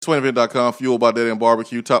SwainandBen.com, fueled by Dead End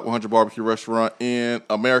Barbecue, top 100 barbecue restaurant in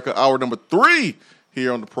America. Hour number 3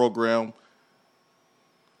 here on the program,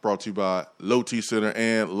 brought to you by Low T Center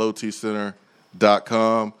and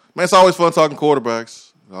LowTCenter.com. Man, it's always fun talking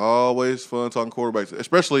quarterbacks. Always fun talking quarterbacks,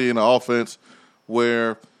 especially in an offense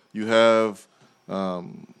where you have a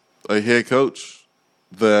head coach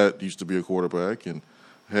that used to be a quarterback and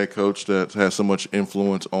a head coach that has so much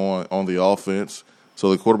influence on the offense. So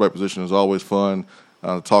the quarterback position is always fun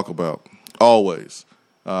to talk about. Always.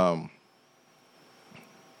 ATL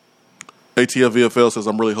VFL says,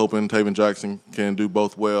 I'm really hoping Taven Jackson can do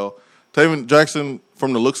both well. Taven Jackson,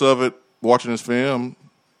 from the looks of it, watching his film,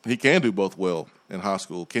 he can do both well in high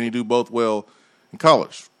school. Can he do both well in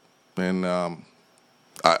college? And I'm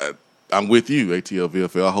with you, ATL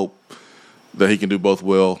VFL. I hope that he can do both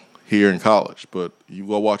well here in college. But you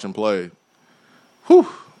go watch him play,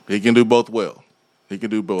 he can do both well. He can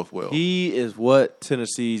do both well. He is what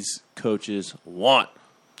Tennessee's coaches want.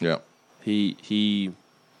 Yeah. He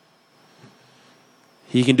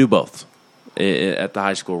can do both at the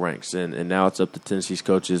high school ranks, and now it's up to Tennessee's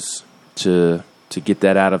coaches to get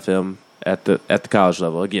that out of him at the college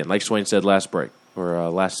level. Again, like Swain said last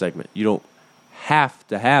segment, you don't have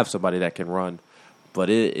to have somebody that can run, but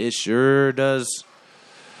it sure does.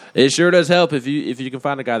 It sure does help if you can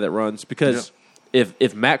find a guy that runs, because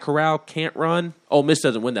if Matt Corral can't run, Ole Miss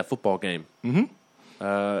doesn't win that football game. Mm-hmm.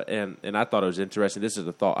 And I thought it was interesting. This is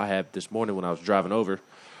a thought I had this morning when I was driving over.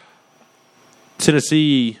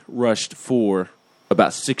 Tennessee rushed for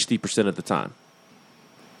about 60% of the time,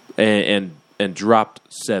 and dropped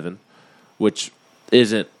 7, which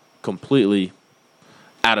isn't completely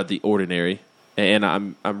out of the ordinary. And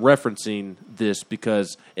I'm referencing this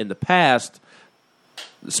because in the past,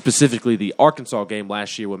 specifically the Arkansas game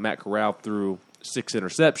last year when Matt Corral threw 6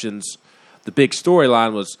 interceptions, the big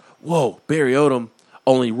storyline was, whoa, Barry Odom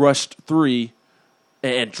only rushed 3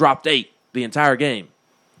 and dropped 8 the entire game.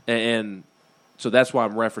 And so that's why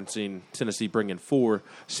I'm referencing Tennessee bringing 4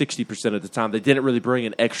 60% of the time. They didn't really bring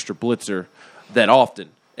an extra blitzer that often.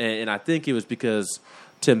 And I think it was because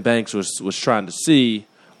Tim Banks was trying to see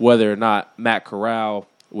whether or not Matt Corral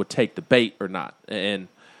would take the bait or not. And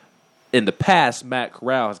in the past, Matt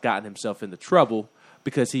Corral has gotten himself into trouble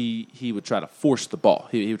because he would try to force the ball.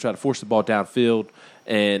 He would try to force the ball downfield,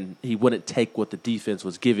 and he wouldn't take what the defense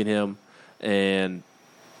was giving him. And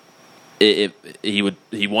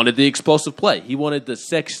he wanted the explosive play. He wanted the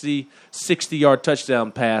 60-yard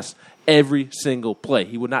touchdown pass every single play.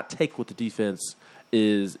 He would not take what the defense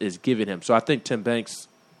is giving him. So I think Tim Banks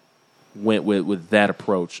went with that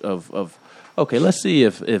approach of okay, let's see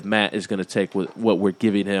if Matt is going to take what we're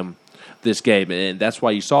giving him this game. And that's why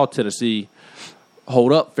you saw Tennessee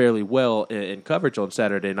hold up fairly well in coverage on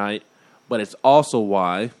Saturday night. But it's also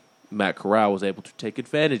why Matt Corral was able to take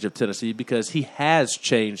advantage of Tennessee, because he has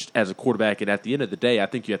changed as a quarterback. And at the end of the day, I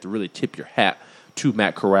think you have to really tip your hat to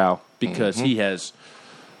Matt Corral, because he has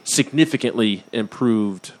significantly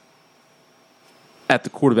improved at the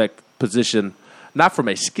quarterback position, not from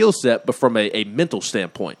a skill set, but from a mental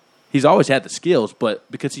standpoint. He's always had the skills, but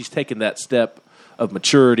because he's taken that step of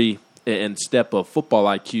maturity and step of football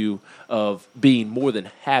IQ of being more than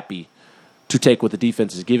happy to take what the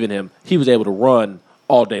defense is giving him, he was able to run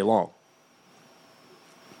all day long.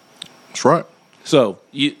 That's right. So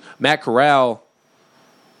Matt Corral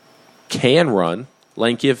can run.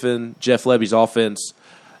 Lane Kiffin, Jeff Lebby's offense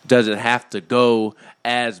doesn't have to go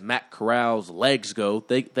as Matt Corral's legs go.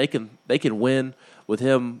 They can win with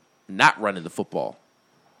him not running the football.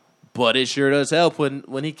 But it sure does help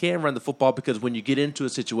when he can run the football, because when you get into a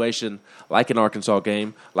situation like an Arkansas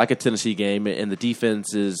game, like a Tennessee game, and the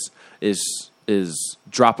defense is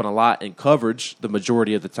dropping a lot in coverage the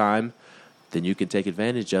majority of the time, then you can take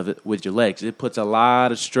advantage of it with your legs. It puts a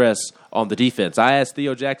lot of stress on the defense. I asked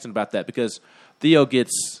Theo Jackson about that, because Theo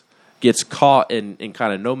gets caught in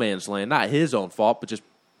kind of no man's land. Not his own fault, but just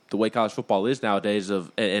the way college football is nowadays,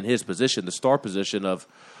 and his position, the star position of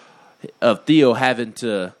Theo having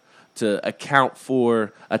to account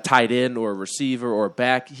for a tight end or a receiver or a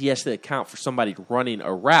back. He has to account for somebody running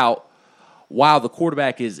a route while the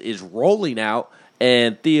quarterback is rolling out,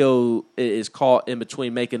 and Theo is caught in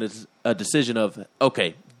between making a decision of,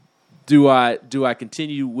 okay, do I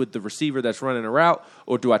continue with the receiver that's running a route,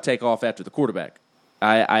 or do I take off after the quarterback?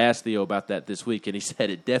 I asked Theo about that this week, and he said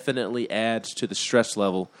it definitely adds to the stress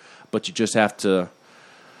level, but you just have to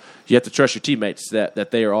trust your teammates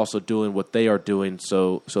that they are also doing what they are doing,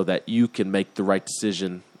 so that you can make the right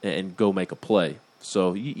decision and go make a play.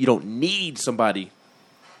 So you don't need somebody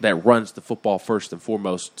that runs the football first and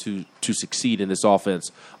foremost to succeed in this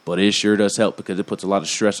offense, but it sure does help, because it puts a lot of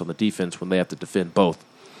stress on the defense when they have to defend both.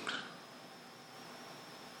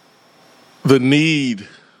 the need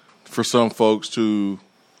for some folks to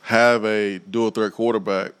have a dual threat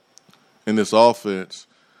quarterback in this offense,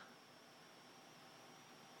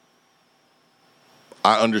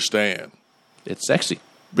 I understand. It's sexy.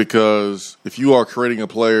 Because if you are creating a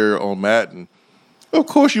player on Madden, of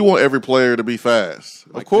course you want every player to be fast.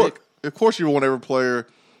 Of course you want every player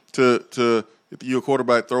to if you're a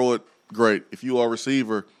quarterback, throw it great. If you are a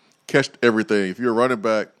receiver, catch everything. If you're a running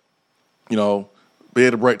back, be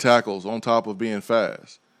able to break tackles on top of being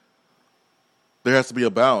fast. There has to be a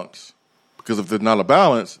balance. Because if there's not a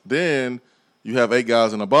balance, then you have 8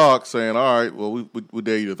 guys in a box saying, all right, well, we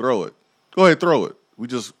dare you to throw it. Go ahead, throw it. We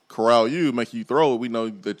just corral you, make you throw it. We know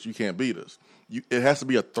that you can't beat us. It has to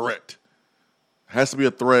be a threat. It has to be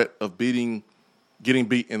a threat of getting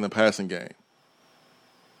beat in the passing game.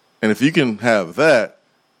 And if you can have that,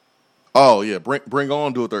 oh yeah, bring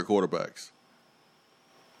on dual threat quarterbacks.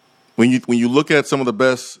 When you look at some of the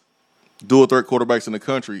best dual threat quarterbacks in the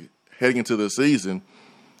country heading into the season,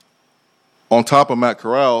 on top of Matt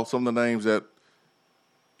Corral, some of the names that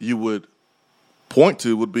you would point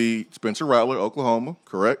to would be Spencer Rattler, Oklahoma,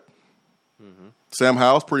 correct? Mm-hmm. Sam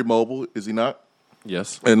Howell's pretty mobile, is he not?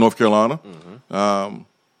 Yes. In North Carolina. Mm-hmm.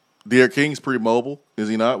 De'Aaron King's pretty mobile, is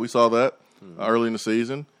he not? We saw that early in the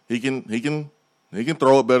season. He can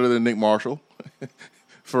throw it better than Nick Marshall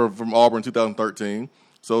from Auburn 2013.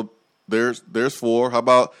 So there's 4. How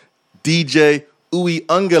about DJ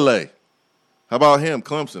Uiagalelei? How about him,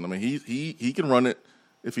 Clemson? I mean, he can run it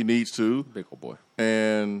if he needs to. Big old boy.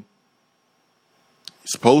 And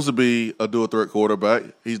he's supposed to be a dual threat quarterback.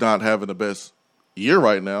 He's not having the best year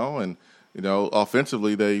right now, and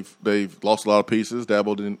offensively they've lost a lot of pieces.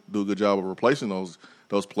 Dabo didn't do a good job of replacing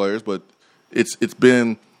those players, but it's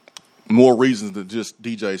been more reasons than just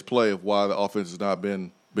DJ's play of why the offense has not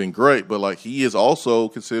been great. But like, he is also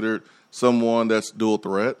considered someone that's dual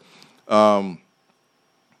threat.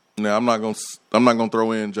 Now I'm not going to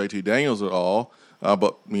throw in JT Daniels at all.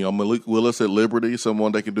 But Malik Willis at Liberty,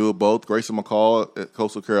 someone that can do it both. Grayson McCall at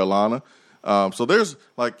Coastal Carolina. So there's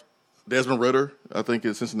like Desmond Ridder, I think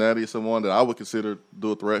in Cincinnati, is someone that I would consider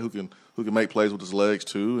dual threat who can make plays with his legs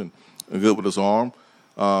too and good with his arm.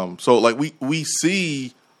 So like we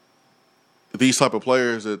see these type of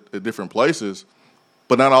players at different places,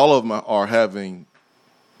 but not all of them are having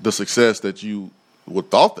the success that you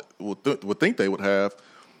would think they would have,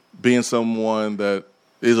 being someone that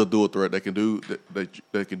is a dual threat that can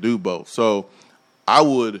do both. So I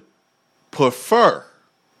would prefer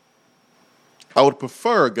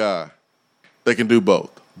a guy that can do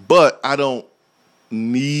both. But I don't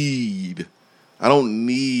need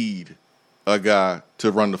a guy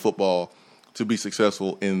to run the football to be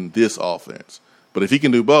successful in this offense. But if he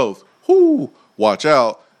can do both, watch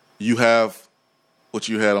out. You have what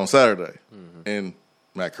you had on Saturday and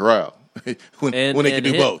Matt Corral. when he can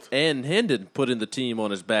do both. And Hendon put in the team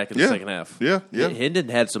on his back in the second half. Yeah. Hendon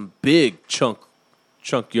had some big chunk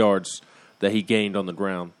yards that he gained on the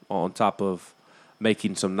ground on top of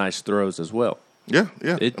making some nice throws as well. Yeah.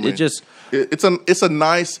 It's a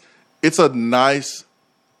nice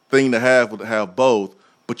thing to have both,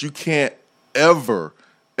 but you can't ever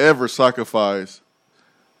sacrifice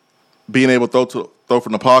being able to throw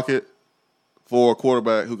from the pocket for a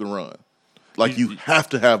quarterback who can run. Like, you have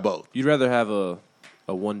to have both. You'd rather have a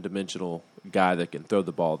one-dimensional guy that can throw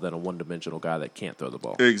the ball than a one-dimensional guy that can't throw the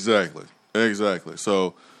ball. Exactly.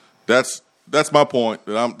 So that's my point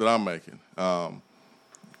that I'm making.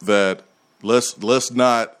 That let's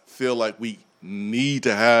not feel like we need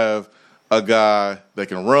to have a guy that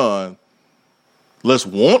can run. Let's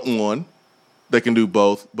want one that can do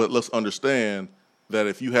both, but let's understand that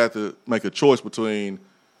if you have to make a choice between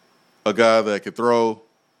a guy that can throw,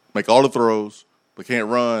 make all the throws, but can't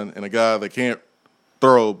run, and a guy that can't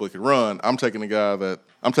throw but can run, I'm taking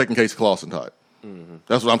Casey Clausen type. Mm-hmm.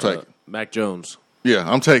 That's what I'm taking. Mac Jones. Yeah,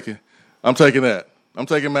 I'm taking that. I'm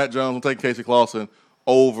taking Matt Jones. I'm taking Casey Clausen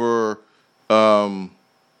over the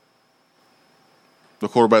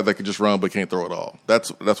quarterback that can just run but can't throw it all. That's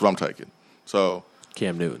what I'm taking. So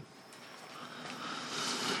Cam Newton.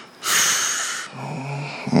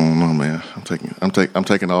 I don't know, man. I'm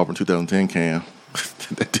taking Auburn 2010 Cam.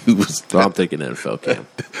 That dude was. I'm taking NFL Cam.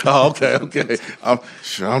 Oh, okay. I'm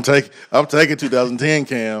taking 2010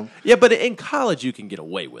 Cam. Yeah, but in college you can get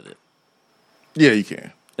away with it. Yeah, you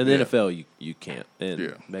can. In the NFL, you can't.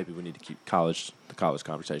 And maybe we need to keep the college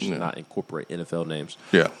conversation, not incorporate NFL names.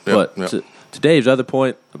 Yeah. But to Dave's other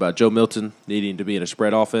point about Joe Milton needing to be in a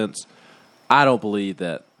spread offense, I don't believe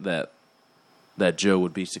that Joe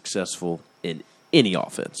would be successful in any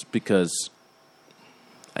offense because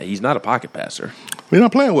He's not a pocket passer. He's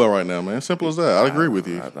not playing well right now, man. Simple as that. I agree with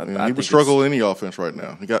you. He would struggle in any offense right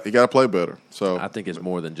now. He got to play better. So I think it's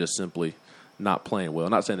more than just simply not playing well.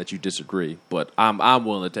 I'm not saying that you disagree, but I'm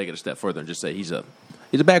willing to take it a step further and just say he's a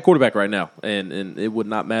bad quarterback right now, and it would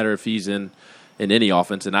not matter if he's in any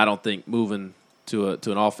offense. And I don't think moving to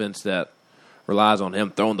an offense that relies on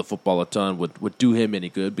him throwing the football a ton would do him any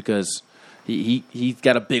good, because he's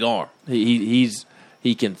got a big arm.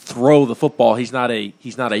 He can throw the football. He's not a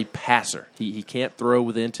passer. He can't throw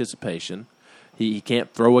with anticipation. He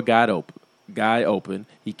can't throw a guy open.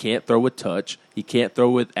 He can't throw with touch. He can't throw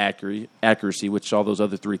with accuracy, which all those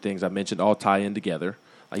other three things I mentioned all tie in together.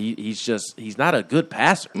 He's not a good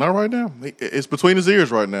passer. Not right now. It's between his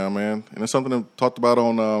ears right now, man. And it's something I talked about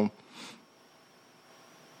on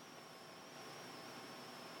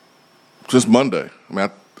just Monday. I mean,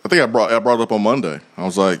 I think I brought it up on Monday. I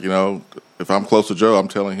was like, if I'm close to Joe, I'm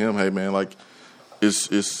telling him, hey, man, like,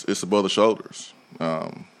 it's above the shoulders.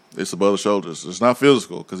 It's above the shoulders. It's not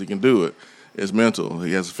physical because he can do it. It's mental.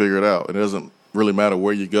 He has to figure it out. It doesn't really matter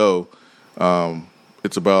where you go.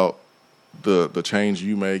 It's about the change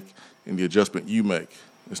you make and the adjustment you make.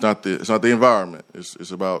 It's not the environment.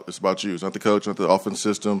 It's about you. It's not the coach, not the offense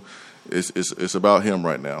system. It's about him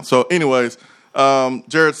right now. So, anyways,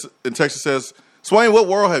 Jared in Texas says, Swain, what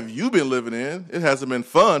world have you been living in? It hasn't been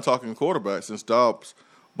fun talking quarterback since Dobbs'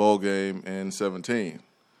 bowl game in 2017.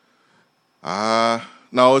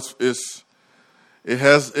 No, it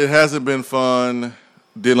hasn't been fun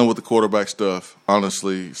dealing with the quarterback stuff,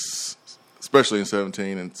 honestly, especially in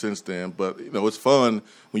 2017 and since then. But it's fun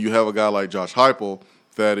when you have a guy like Josh Heupel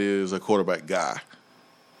that is a quarterback guy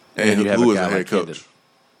and who is a head coach.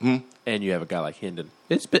 And you have a guy like Hendon.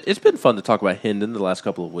 It's been fun to talk about Hendon the last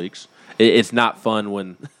couple of weeks. It's not fun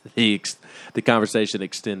when the conversation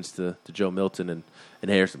extends to Joe Milton and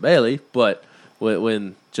Harrison Bailey, but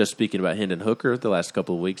when just speaking about Hendon Hooker the last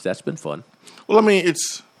couple of weeks, that's been fun. Well, I mean,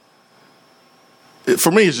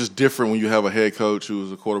 for me, it's just different when you have a head coach who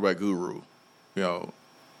is a quarterback guru. I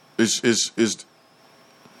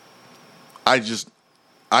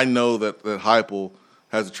know that Heupel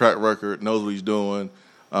has a track record, knows what he's doing.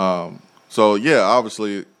 So yeah,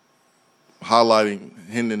 obviously highlighting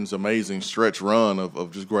Hendon's amazing stretch run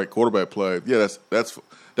of just great quarterback play. Yeah, that's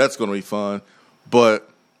going to be fun. But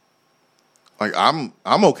like I'm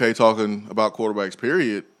okay talking about quarterbacks,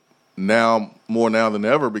 period, now more now than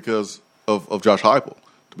ever because of Josh Heupel,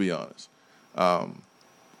 to be honest.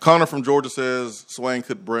 Connor from Georgia says, Swain,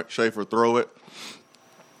 could Brent Schaefer throw it?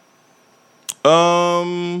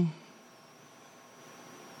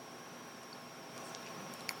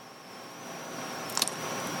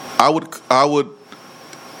 I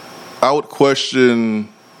would question.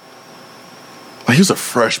 He was a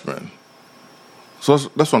freshman, so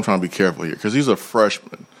that's why I'm trying to be careful here, because he's a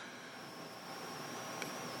freshman.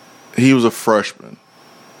 He was a freshman.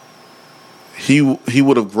 He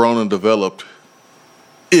would have grown and developed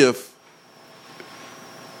if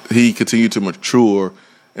he continued to mature,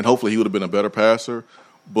 and hopefully he would have been a better passer.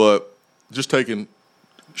 But just taking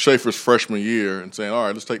Schaefer's freshman year and saying, all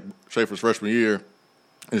right, let's take Schaefer's freshman year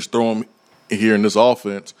and just throw him here in this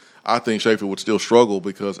offense, I think Schaefer would still struggle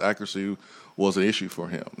because accuracy was an issue for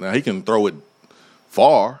him. Now he can throw it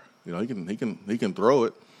far, he can throw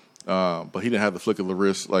it, but he didn't have the flick of the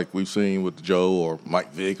wrist like we've seen with Joe or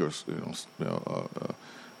Mike Vick or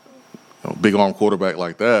big arm quarterback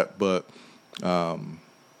like that. But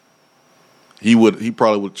he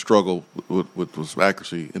probably would struggle with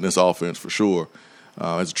accuracy in this offense for sure,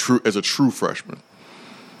 as a true freshman.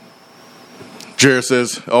 Jared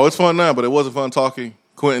says, "Oh, it's fun now, but it wasn't fun talking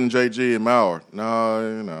Quentin, JG, and Maurer."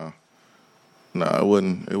 No, it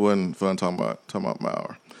wasn't. It wasn't fun talking about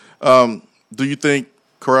Maurer. Do you think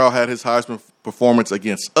Corral had his Heisman performance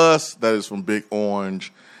against us? That is from Big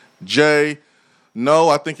Orange J. No,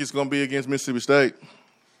 I think he's going to be against Mississippi State.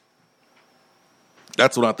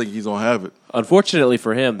 That's when I think he's going to have it. Unfortunately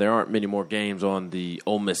for him, there aren't many more games on the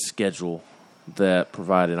Ole Miss schedule that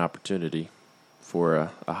provide an opportunity for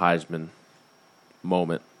a Heisman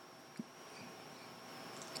moment.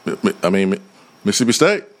 I mean, Mississippi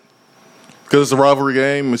State, because it's a rivalry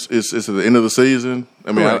game. It's at the end of the season.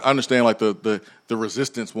 I mean, I understand like the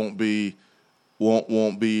resistance won't be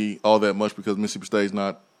all that much because Mississippi State's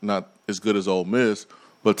not as good as Ole Miss.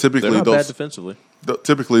 But typically they're not bad defensively.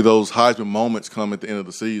 Typically those Heisman moments come at the end of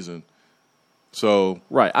the season. So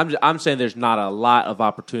right, I'm saying there's not a lot of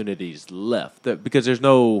opportunities left because there's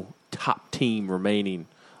no top team remaining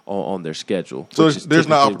on their schedule. So there's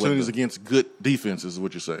not opportunities against good defenses, is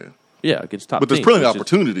what you're saying. Yeah, against top teams. But there's plenty of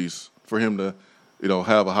opportunities for him to,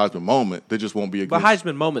 have a Heisman moment. They just won't be a But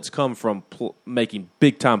Heisman moments come from making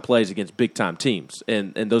big-time plays against big-time teams,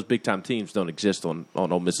 and those big-time teams don't exist on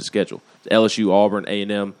Ole Miss's schedule. LSU, Auburn,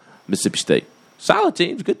 A&M, Mississippi State. Solid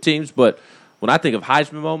teams, good teams, but when I think of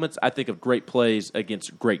Heisman moments, I think of great plays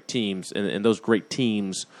against great teams, and those great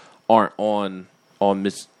teams aren't on Ole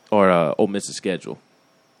Miss's schedule.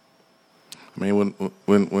 I mean,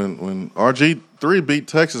 when RG3 beat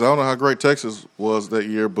Texas, I don't know how great Texas was that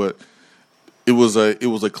year, but it was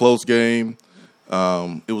a close game.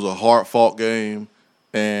 It was a hard fought game,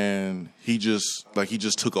 and he just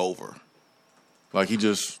took over. Like he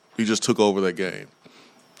just took over that game.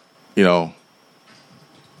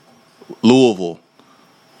 Louisville,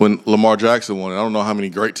 when Lamar Jackson won it, I don't know how many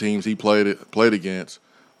great teams he played against,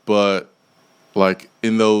 but like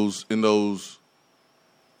in those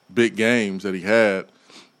big games that he had,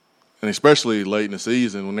 and especially late in the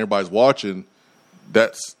season when everybody's watching,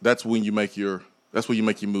 that's when you make your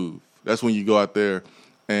move. That's when you go out there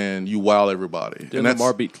and you wow everybody. Didn't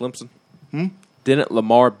Lamar beat Clemson? Didn't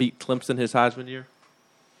Lamar beat Clemson his Heisman year?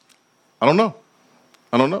 I don't know.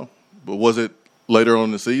 But was it later on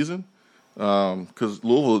in the season? Because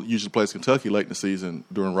Louisville usually plays Kentucky late in the season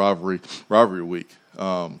during rivalry week.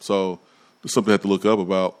 So there's something I have to look up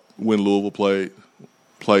about when Louisville played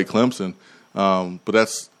Clemson. But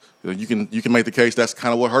that's you can make the case that's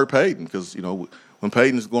kind of what hurt Peyton, because when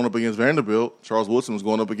Peyton is going up against Vanderbilt, Charles Woodson was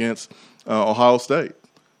going up against Ohio State.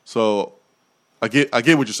 So I get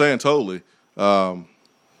what you're saying totally. But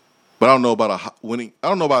I don't know about winning. I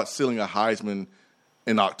don't know about sealing a Heisman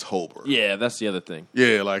in October. Yeah, that's the other thing.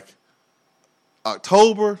 Yeah, like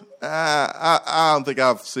October. I don't think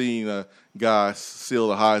I've seen a guy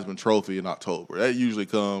seal a Heisman Trophy in October. That usually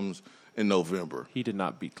comes in November. He did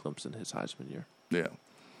not beat Clemson his Heisman year. Yeah.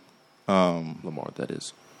 Lamar, that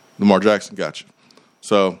is. Lamar Jackson got you.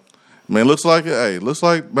 So, man, looks like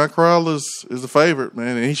Matt Corral is the favorite,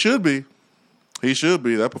 man, and he should be. He should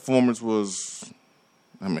be. That performance was,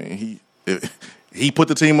 I mean, he put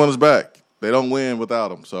the team on his back. They don't win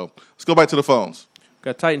without him. So let's go back to the phones.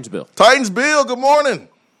 Got Titans Bill. Titans Bill, good morning.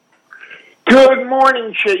 Good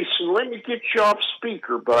morning, Jason. Let me get you off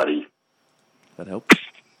speaker, buddy. That helps.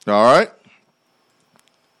 All right.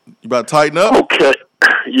 You about to tighten up? Okay.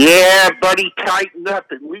 Yeah, buddy, tighten up.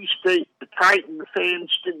 At least the Titan fans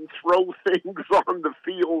didn't throw things on the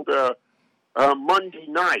field Monday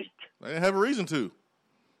night. They didn't have a reason to.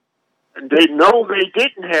 And they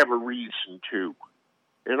didn't have a reason to.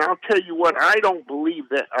 And I'll tell you what, I don't believe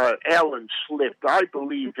that Allen slipped. I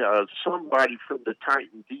believe somebody from the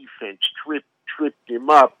Titan defense tripped him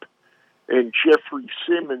up, and Jeffrey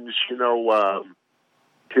Simmons, to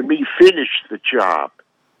me, finished the job.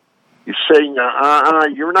 You're saying,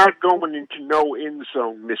 you're not going into no end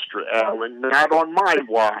zone, Mr. Allen, not on my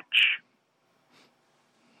watch.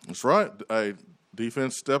 That's right. Hey,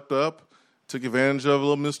 defense stepped up, took advantage of a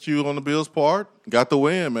little miscue on the Bills' part, got the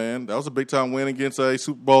win, man. That was a big-time win against a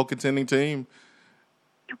Super Bowl contending team.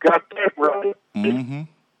 You got that right. Mm-hmm.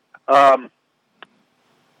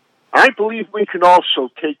 I believe we can also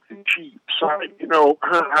take the Chiefs.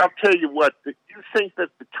 I'll tell you what, you think that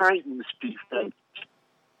the Titans defense...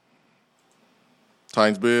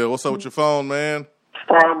 Titans Bill, what's up with your phone, man?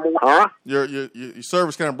 Far more, huh? Your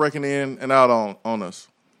service kind of breaking in and out on us.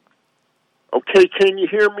 Okay, can you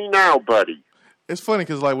hear me now, buddy? It's funny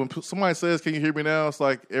because, like, when somebody says, "Can you hear me now?" it's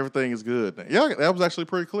like everything is good. Yeah, that was actually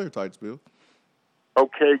pretty clear, Titans Bill.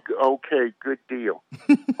 Okay, good deal.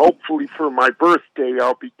 Hopefully for my birthday,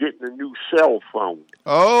 I'll be getting a new cell phone.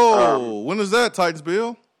 Oh, when is that, Titans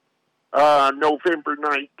Bill? November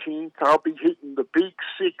 19th. I'll be hitting the big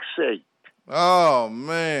 6-8. Oh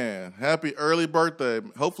man, happy early birthday!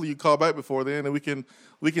 Hopefully you call back before then, and we can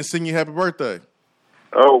sing you happy birthday.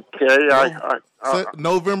 Okay,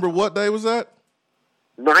 November what day was that?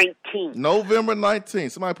 19th. November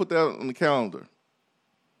 19th. Somebody put that on the calendar.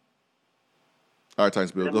 All right,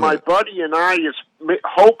 Titans Bill, go ahead. My buddy and I is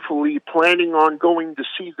hopefully planning on going to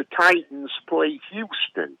see the Titans play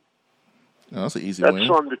Houston. Oh, that's an easy win. That's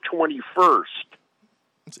on the 21st.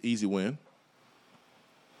 That's an easy win.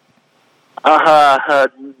 Yeah,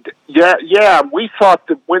 we thought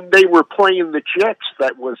that when they were playing the Jets,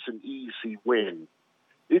 that was an easy win.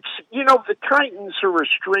 It's, the Titans are a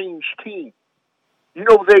strange team. They're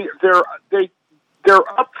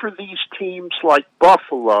up for these teams like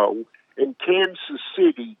Buffalo and Kansas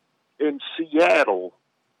City and Seattle,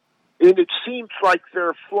 and it seems like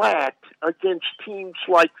they're flat against teams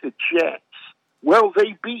like the Jets. Well,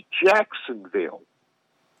 they beat Jacksonville.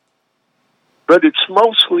 But it's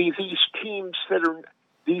mostly these teams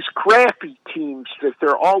these crappy teams that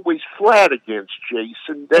they're always flat against,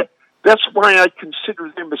 Jason, That's why I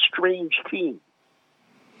consider them a strange team.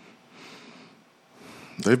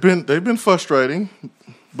 They've been frustrating,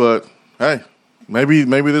 but hey, maybe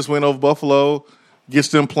this win over Buffalo gets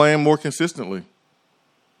them playing more consistently.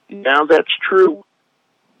 Now that's true.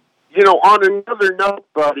 On another note,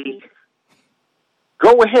 buddy,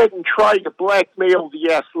 go ahead and try to blackmail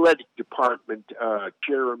the athletic department,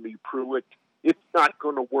 Jeremy Pruitt. It's not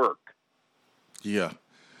going to work. Yeah,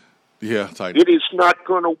 Titan. It is not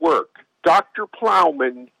going to work. Dr.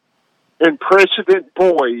 Plowman and President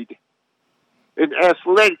Boyd and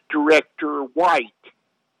Athletic Director White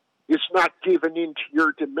is not giving in to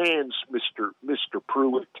your demands, Mr.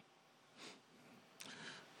 Pruitt.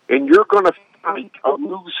 And you're going to fight a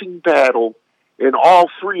losing battle, and all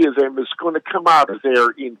three of them is going to come out of there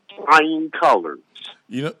in flying colors.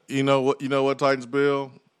 You know what, Titans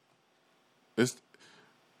Bill? It's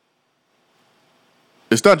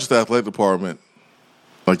not just the athletic department.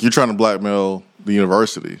 Like, you're trying to blackmail the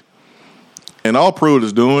university. And all Pruitt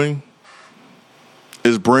is doing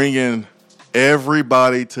is bringing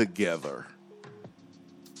everybody together.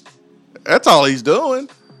 That's all he's doing.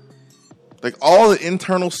 Like, all the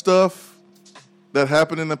internal stuff that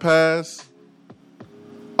happened in the past,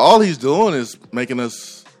 all he's doing is making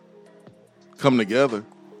us come together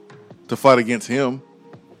to fight against him.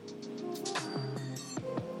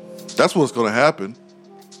 That's what's going to happen.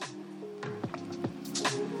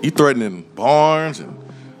 You threatening Barnes and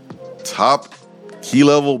top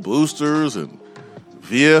key-level boosters and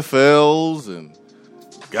VFLs and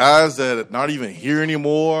guys that are not even here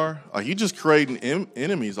anymore. Like, you just creating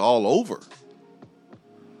enemies all over.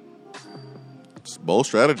 It's a bold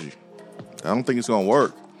strategy. I don't think it's going to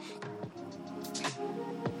work.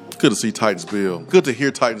 Good to see Titans Bill. Good to hear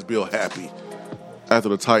Titans Bill happy after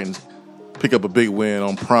the Titans pick up a big win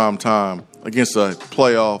on prime time against a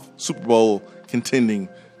playoff Super Bowl contending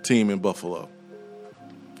team in Buffalo.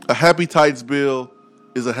 A happy Titans Bill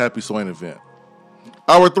is a happy Swain event.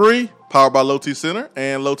 Hour 3, powered by Low T Center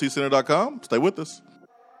and lowtcenter.com. Stay with us.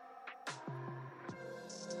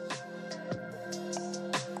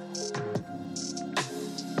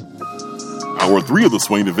 Hour 3 of the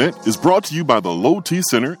Swain event is brought to you by the Low T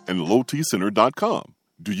Center and lowtcenter.com.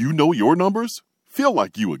 Do you know your numbers? Feel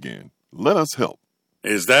like you again. Let us help.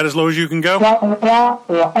 Is that as low as you can go?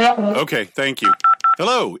 Okay, thank you.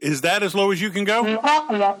 Hello, is that as low as you can go?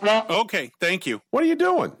 Okay, thank you. What are you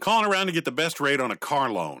doing? Calling around to get the best rate on a car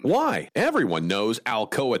loan. Why? Everyone knows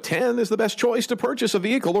Alcoa 10 is the best choice to purchase a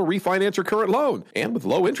vehicle or refinance your current loan. And with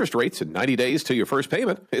low interest rates and 90 days to your first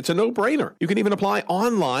payment, it's a no-brainer. You can even apply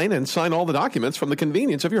online and sign all the documents from the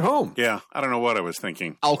convenience of your home. Yeah, I don't know what I was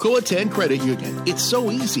thinking. Alcoa 10 Credit Union. It's so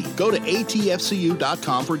easy. Go to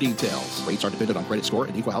atfcu.com for details. Rates are dependent on credit score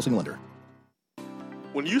and equal housing lender.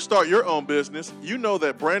 When you start your own business, you know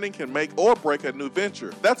that branding can make or break a new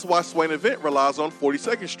venture. That's why Swain Event relies on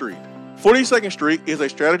 42nd Street. 42nd Street is a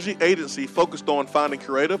strategy agency focused on finding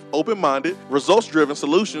creative, open-minded, results-driven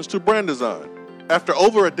solutions to brand design. After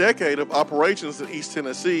over a decade of operations in East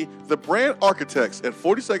Tennessee, the brand architects at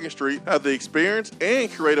 42nd Street have the experience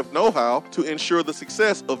and creative know-how to ensure the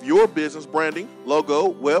success of your business branding, logo,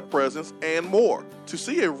 web presence, and more. To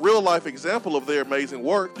see a real-life example of their amazing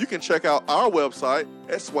work, you can check out our website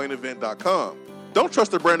at swainevent.com. Don't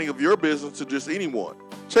trust the branding of your business to just anyone.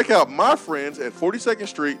 Check out my friends at 42nd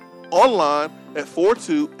Street online at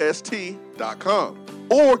 42st.com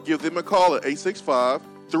or give them a call at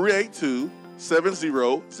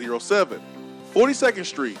 865-382-7007. 42nd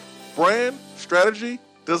Street, brand, strategy,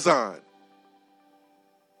 design.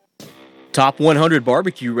 Top 100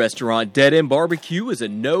 barbecue restaurant Dead End Barbecue is a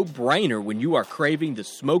no-brainer when you are craving the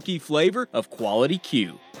smoky flavor of quality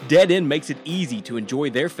Q. Dead End makes it easy to enjoy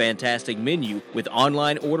their fantastic menu with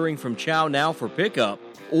online ordering from Chow Now for pickup.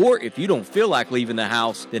 Or if you don't feel like leaving the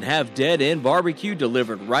house, then have Dead End Barbecue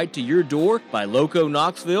delivered right to your door by Loco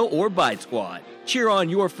Knoxville or Bite Squad. Cheer on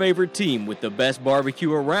your favorite team with the best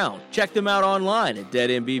barbecue around. Check them out online at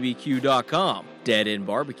deadendbbq.com. Dead End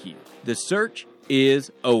Barbecue. The search is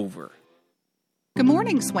over. Good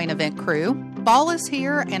morning, Swain Event crew. Fall is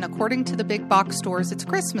here, and according to the big box stores, it's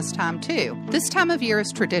Christmas time too. This time of year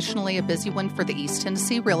is traditionally a busy one for the East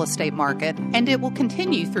Tennessee real estate market, and it will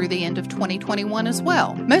continue through the end of 2021 as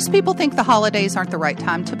well. Most people think the holidays aren't the right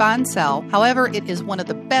time to buy and sell. However, it is one of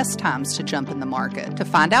the best times to jump in the market. To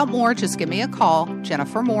find out more, just give me a call,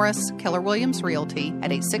 Jennifer Morris, Keller Williams Realty,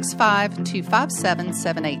 at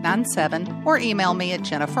 865-257-7897, or email me at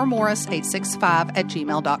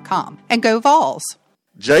jennifermorris865@gmail.com. And go Vols!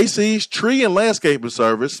 JC's Tree and Landscaping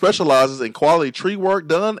Service specializes in quality tree work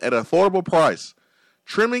done at an affordable price.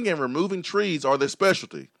 Trimming and removing trees are their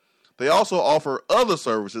specialty. They also offer other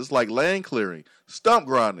services like land clearing, stump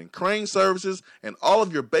grinding, crane services, and all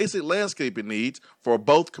of your basic landscaping needs for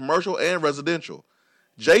both commercial and residential.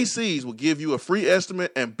 JC's will give you a free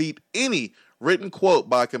estimate and beat any written quote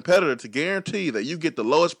by a competitor to guarantee that you get the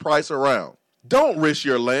lowest price around. Don't risk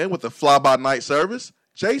your land with a fly-by-night service.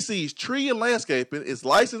 JC's Tree and Landscaping is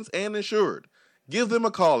licensed and insured. Give them a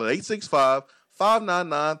call at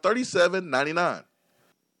 865-599-3799.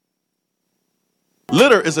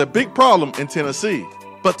 Litter is a big problem in Tennessee,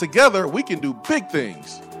 but together we can do big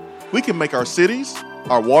things. We can make our cities,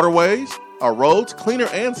 our waterways, our roads cleaner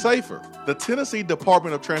and safer. The Tennessee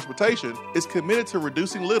Department of Transportation is committed to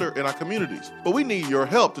reducing litter in our communities, but we need your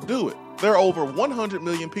help to do it. There are over 100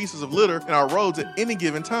 million pieces of litter in our roads at any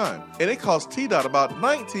given time, and it costs TDOT about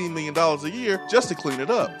 $19 million a year just to clean it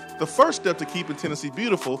up. The first step to keeping Tennessee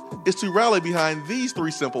beautiful is to rally behind these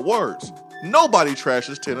 3 simple words. Nobody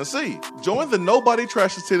trashes Tennessee. Join the Nobody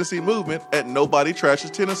Trashes Tennessee movement at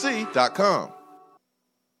NobodyTrashesTennessee.com.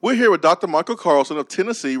 We're here with Dr. Michael Carlson of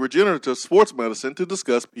Tennessee Regenerative Sports Medicine to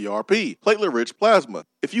discuss PRP, platelet-rich plasma.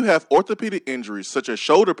 If you have orthopedic injuries such as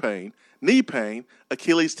shoulder pain, knee pain,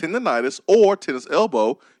 Achilles tendonitis, or tennis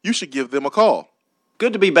elbow, you should give them a call.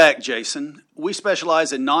 Good to be back, Jason. We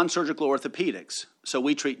specialize in non-surgical orthopedics, so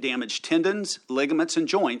we treat damaged tendons, ligaments, and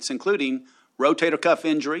joints, including rotator cuff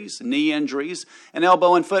injuries, knee injuries, and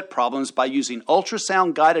elbow and foot problems by using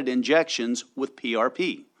ultrasound-guided injections with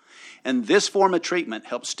PRP. And this form of treatment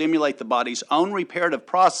helps stimulate the body's own reparative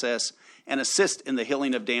process and assist in the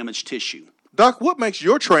healing of damaged tissue. Doc, what makes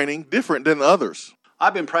your training different than others?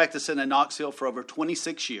 I've been practicing in Knoxville for over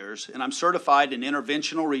 26 years, and I'm certified in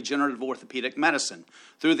interventional regenerative orthopedic medicine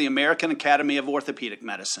through the American Academy of Orthopedic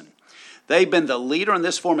Medicine. They've been the leader in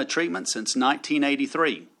this form of treatment since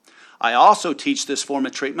 1983. I also teach this form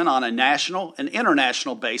of treatment on a national and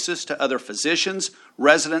international basis to other physicians,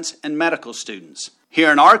 residents, and medical students.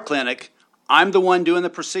 Here in our clinic, I'm the one doing the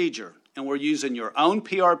procedure, and we're using your own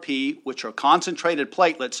PRP, which are concentrated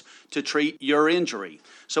platelets, to treat your injury.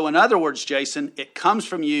 So in other words, Jason, it comes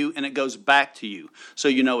from you and it goes back to you. So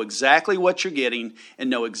you know exactly what you're getting and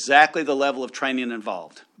know exactly the level of training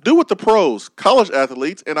involved. Do what the pros, college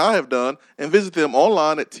athletes, and I have done, and visit them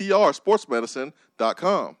online at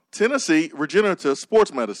trsportsmedicine.com. Tennessee Regenerative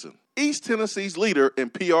Sports Medicine, East Tennessee's leader in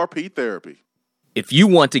PRP therapy. If you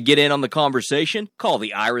want to get in on the conversation, call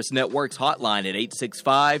the Iris Networks hotline at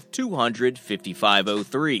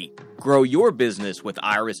 865-200-5503. Grow your business with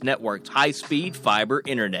Iris Networks high-speed fiber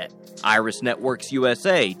internet.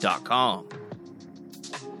 IrisNetworksUSA.com.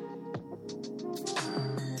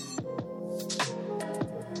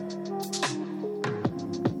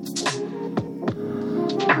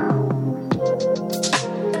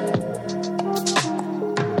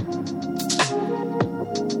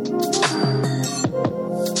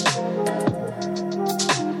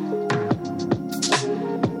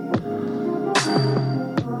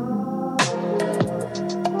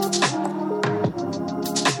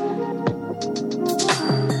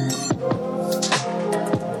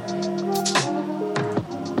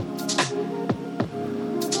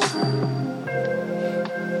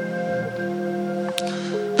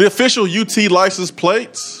 The official UT license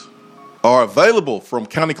plates are available from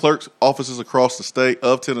county clerk's offices across the state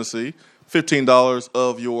of Tennessee. $15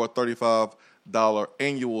 of your $35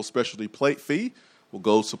 annual specialty plate fee will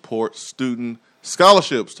go support student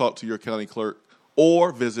scholarships. Talk to your county clerk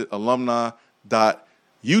or visit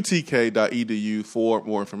alumni.utk.edu for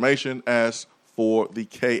more information. As for the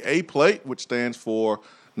KA plate, which stands for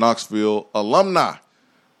Knoxville Alumni.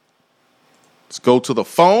 Let's go to the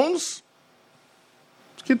phones.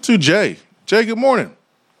 Let's get to Jay. Jay, good morning.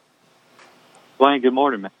 Blaine, good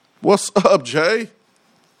morning, man. What's up, Jay?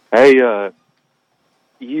 Hey, I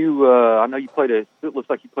know you played it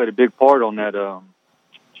looks like you played a big part on that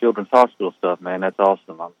children's hospital stuff, man. That's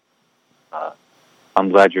awesome.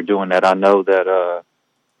 I'm glad you're doing that. I know that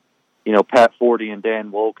Pat Forty and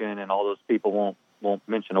Dan Wolken and all those people won't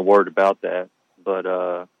mention a word about that,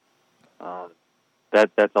 but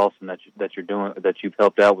that's awesome that you're doing, that you've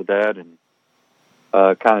helped out with that, and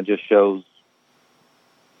kind of just shows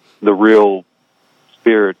the real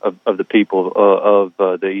spirit of the people of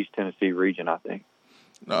the East Tennessee region, I think.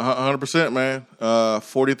 100%, man.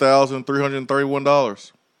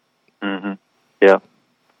 $40,331. Mm-hmm. Yeah,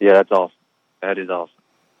 that's awesome. That is awesome.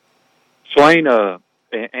 Swain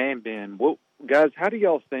and Ben, guys, how do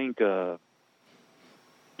y'all think Joe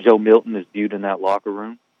Milton is viewed in that locker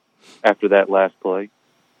room after that last play?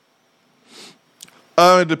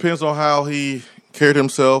 It depends on how he carried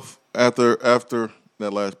himself after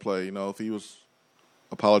that last play. If he was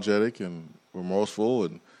apologetic and remorseful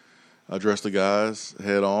and address the guys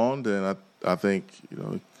head on, then I think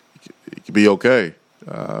it could be okay.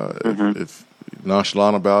 If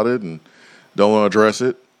nonchalant about it and don't want to address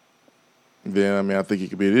it, then I think it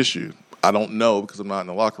could be an issue. I don't know because I'm not in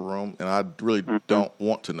the locker room, and I really don't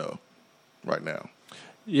want to know right now.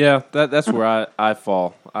 Yeah, that's where I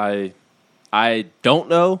fall. I don't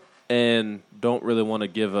know and don't really want to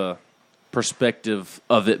give a perspective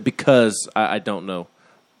of it because I don't know.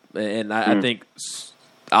 And I think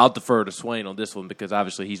I'll defer to Swain on this one because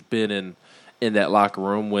obviously he's been in that locker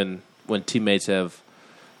room when teammates have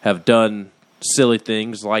done silly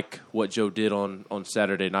things like what Joe did on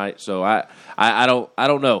Saturday night. So I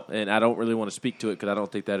don't know, and I don't really want to speak to it because I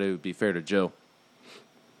don't think that it would be fair to Joe.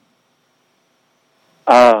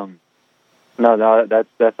 No,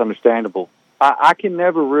 that's understandable. I can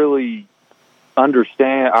never really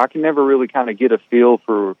understand. I can never really kind of get a feel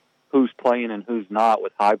for who's playing and who's not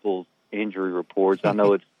with Heupel's injury reports. I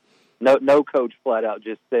know it's no coach flat out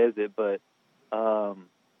just says it, but I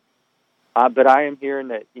am hearing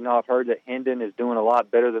that I've heard that Hendon is doing a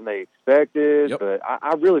lot better than they expected. Yep. But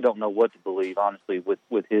I really don't know what to believe honestly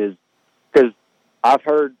with his, because I've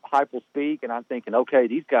heard Heupel speak, and I'm thinking, okay,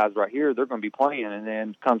 these guys right here, they're going to be playing, and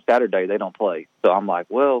then come Saturday, they don't play. So I'm like,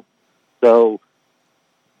 what do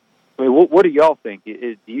y'all think?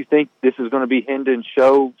 Do you think this is going to be Hendon's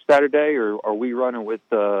show Saturday, or are we running with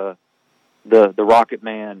the Rocket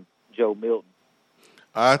Man, Joe Milton?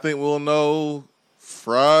 I think we'll know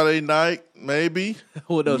Friday night, maybe.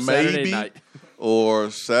 We'll know Saturday night.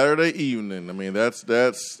 Or Saturday evening. I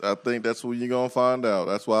think that's what you're going to find out.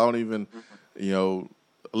 That's why I don't even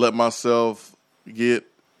let myself get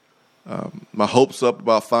my hopes up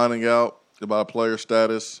about finding out about a player's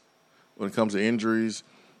status when it comes to injuries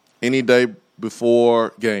any day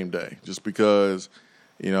before game day. Just because,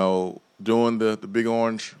 doing the Big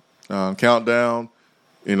Orange countdown,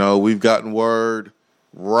 we've gotten word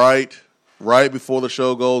right before the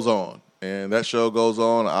show goes on. And that show goes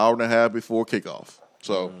on an hour and a half before kickoff.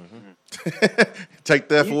 So take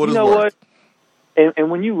that for what it's worth. What?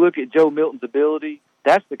 And when you look at Joe Milton's ability,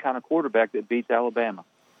 that's the kind of quarterback that beats Alabama.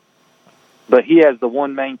 But he has the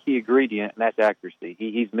one main key ingredient, and that's accuracy.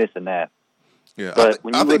 He's missing that. Yeah, but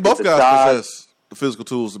I think both guys possess the physical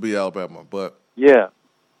tools to beat Alabama. But yeah,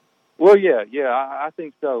 well, I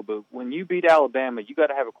think so. But when you beat Alabama, you got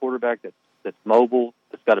to have a quarterback that's mobile,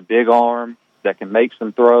 that's got a big arm, that can make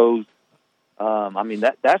some throws.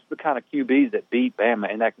 That's the kind of QBs that beat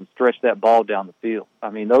Bama and that can stretch that ball down the field.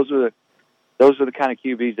 Those are the kind of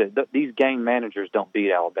QBs that these game managers don't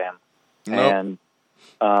beat Alabama. Nope.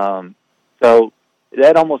 And so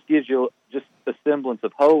that almost gives you just a semblance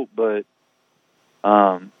of hope. But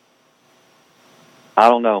I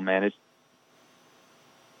don't know, man.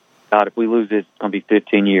 God, if we lose this, it's going to be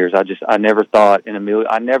 15 years. I never thought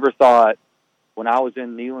when I was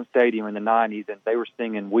in Neyland Stadium in the 90s and they were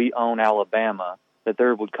singing "We Own Alabama" that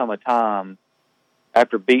there would come a time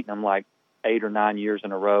after beating them like 8 or 9 years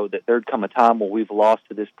in a row that there'd come a time where we've lost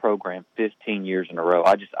to this program 15 years in a row.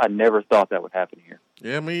 I never thought that would happen here.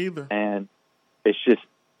 Yeah, me either. And it's just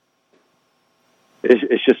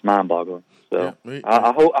mind-boggling. So yeah,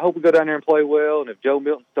 I hope we go down there and play well. And if Joe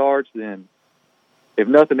Milton starts, then if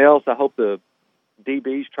nothing else, I hope the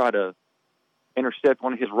DBs try to intercept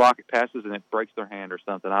one of his rocket passes and it breaks their hand or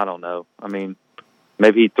something. I don't know.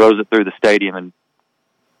 Maybe he throws it through the stadium and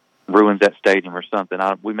ruins that stadium or something.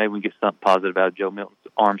 Maybe we get something positive out of Joe Milton's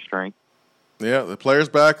arm strength. Yeah, the players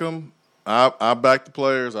back him. I back the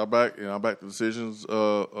players. I back the decisions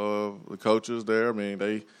of the coaches there.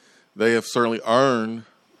 They have certainly earned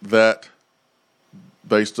that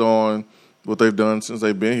based on what they've done since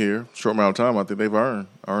they've been here. Short amount of time, I think they've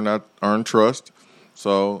earned trust.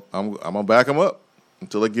 So I'm gonna back them up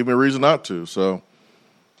until they give me a reason not to. So,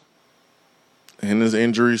 and his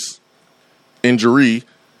injury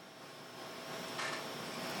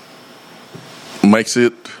makes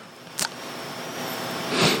it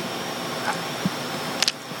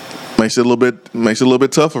a little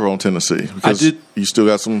bit tougher on Tennessee because you still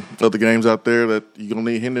got some other games out there that you're gonna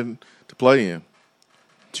need Hendon to play in.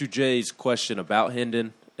 To Jay's question about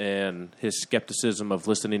Hendon and his skepticism of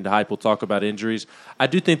listening to Heupel talk about injuries, I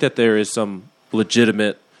do think that there is some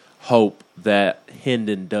legitimate hope that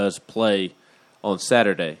Hendon does play on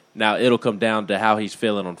Saturday. Now, it'll come down to how he's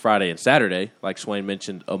feeling on Friday and Saturday, like Swain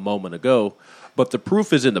mentioned a moment ago, but the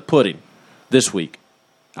proof is in the pudding this week.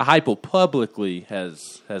 Heupel publicly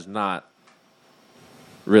has not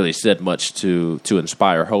really said much to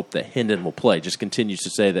inspire hope that Hendon will play, just continues to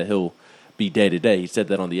say that he'll be day-to-day. He said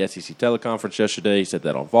that on the SEC teleconference yesterday. He said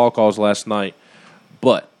that on Vol Calls last night.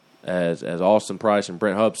 But as Austin Price and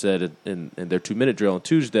Brent Hubb said in their 2-minute drill on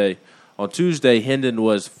Tuesday, On Tuesday, Hendon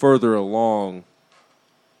was further along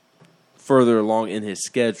in his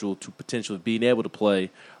schedule to potentially being able to play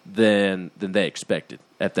than they expected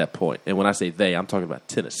at that point. And when I say they, I'm talking about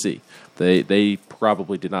Tennessee. They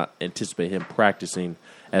probably did not anticipate him practicing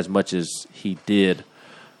as much as he did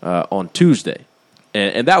on Tuesday.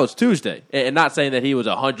 And that was Tuesday. And not saying that he was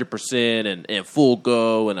 100% and full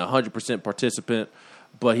go and 100% participant,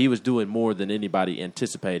 but he was doing more than anybody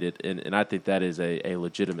anticipated. And I think that is a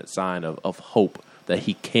legitimate sign of hope that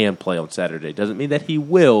he can play on Saturday. Doesn't mean that he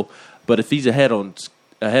will, but if he's ahead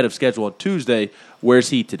of schedule on Tuesday,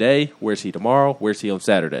 where's he today? Where's he tomorrow? Where's he on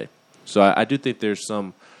Saturday? So I do think there's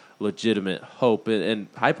some legitimate hope.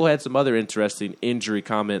 And Heupel had some other interesting injury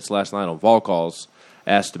comments last night on Vol Calls,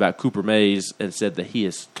 asked about Cooper Mays and said that he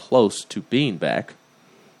is close to being back.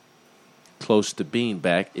 Close to being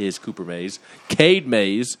back is Cooper Mays. Cade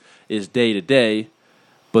Mays is day-to-day,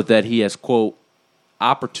 but that he has, quote,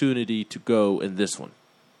 opportunity to go in this one.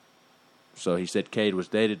 So he said Cade was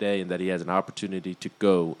day-to-day and that he has an opportunity to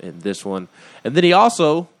go in this one. And then he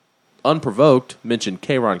also, unprovoked, mentioned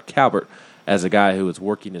Kayron Calvert as a guy who is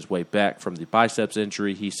working his way back from the biceps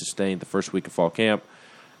injury he sustained the first week of fall camp,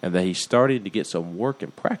 and that he's starting to get some work in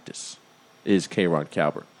practice, is Kayron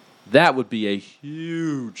Calvert. That would be a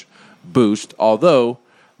huge boost, although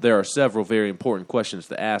there are several very important questions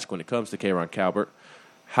to ask when it comes to Kayron Calvert.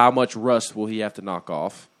 How much rust will he have to knock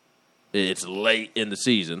off? It's late in the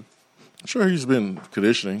season. Sure, he's been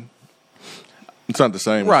conditioning. It's not the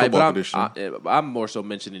same right, football but conditioning. I'm more so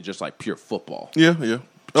mentioning just like pure football. Yeah. Just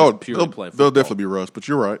They'll definitely be rust, but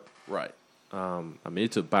you're right. Right. I mean,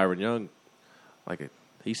 it took Byron Young,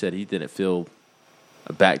 he said he didn't feel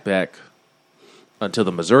a back until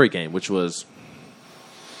the Missouri game, which was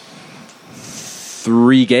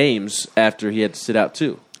 3 games after he had to sit out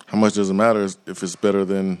 2. How much does it matter if it's better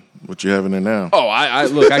than what you have in there now? Oh, I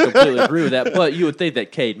completely agree with that. But you would think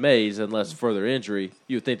that Cade Mays, unless further injury,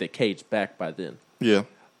 you would think that Cade's back by then. Yeah.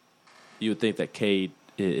 You would think that Cade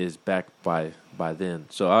is back by then.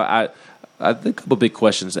 So I think a couple big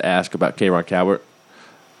questions to ask about Kayron Calvert.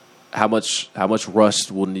 How much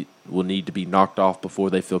rust will need to be knocked off before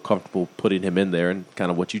they feel comfortable putting him in there, and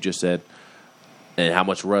kind of what you just said. And how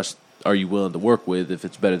much rust are you willing to work with if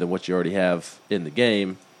it's better than what you already have in the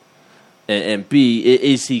game? And B,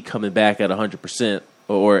 is he coming back at 100%,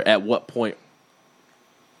 or at what point,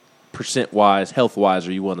 percent-wise, health-wise,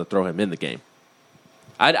 are you willing to throw him in the game?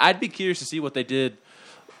 I'd be curious to see what they did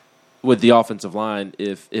with the offensive line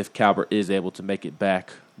if Calvert is able to make it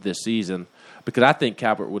back this season, because I think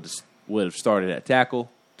Calvert would have started at tackle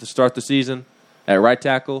to start the season, at right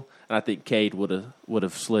tackle, and I think Cade would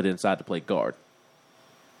have slid inside to play guard.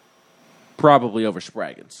 Probably over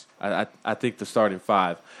Spraggins. I think the starting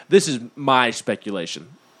 5. This is my speculation,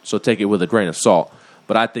 so take it with a grain of salt.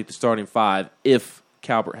 But I think the starting 5, if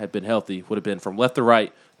Calvert had been healthy, would have been from left to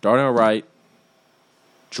right: Darnell Wright,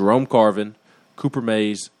 Jerome Carvin, Cooper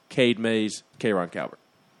Mays, Cade Mays, Kayron Calvert.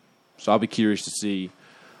 So I'll be curious to see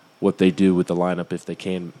what they do with the lineup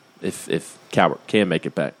if Calvert can make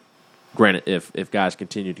it back. Granted, if guys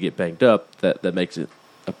continue to get banged up, that makes it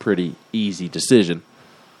a pretty easy decision.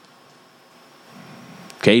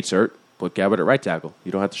 Cade's hurt, put Calvert at right tackle.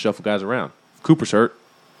 You don't have to shuffle guys around. If Cooper's hurt,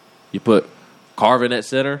 you put Carvin at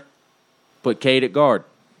center, put Cade at guard.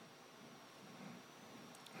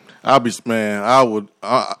 I know what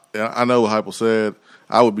Heupel said.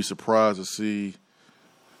 I would be surprised to see,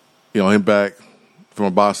 him back from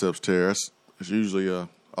a biceps tear. It's usually a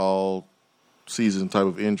all season type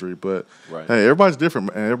of injury, but right. Hey, everybody's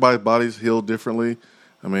different, man. Everybody's bodies heal differently.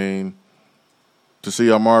 I mean, to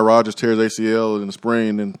see Amari Rodgers tear his ACL in the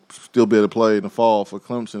spring and still be able to play in the fall for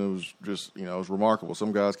Clemson, it was just, it was remarkable.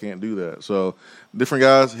 Some guys can't do that. So different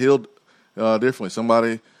guys healed differently.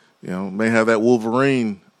 Somebody, may have that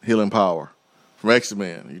Wolverine healing power from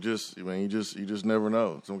X-Men. You just never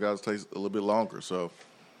know. Some guys take a little bit longer. So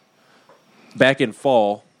back in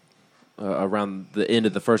fall, around the end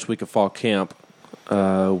of the first week of fall camp,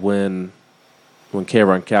 when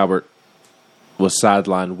Kayron Calvert was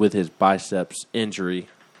sidelined with his biceps injury,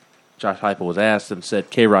 Josh Heupel was asked and said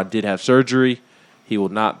Kayron did have surgery. He will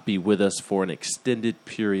not be with us for an extended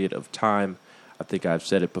period of time. I think I've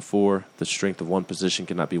said it before. The strength of one position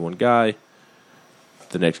cannot be one guy.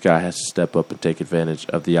 The next guy has to step up and take advantage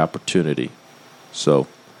of the opportunity. So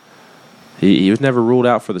he was never ruled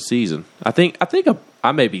out for the season.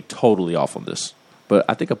 I may be totally off on this, but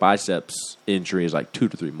I think a biceps injury is like 2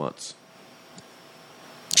 to 3 months.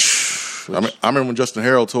 I remember when Justin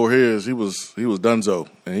Harrell tore his, he was donezo,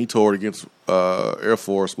 and he tore it against Air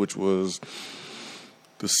Force, which was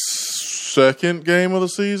the second game of the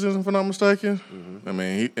season, if I'm not mistaken. Mm-hmm. I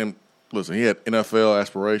mean, listen, he had NFL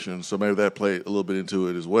aspirations, so maybe that played a little bit into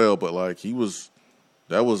it as well. But like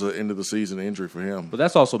that was an end of the season injury for him. But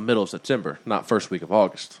that's also middle of September, not first week of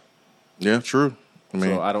August. Yeah, true. I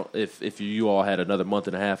mean, so I don't. If you all had another month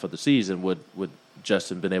and a half of the season, would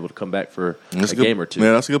Justin been able to come back for a game or two?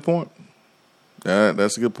 Yeah, that's a good point.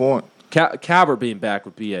 That's a good point. Calvert being back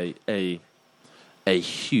would be a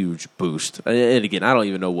huge boost. And again, I don't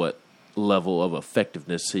even know what level of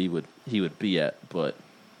effectiveness he would be at, but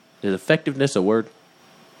is effectiveness a word?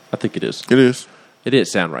 I think it is. It is. It didn't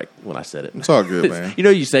sound right when I said it. It's all good, man. You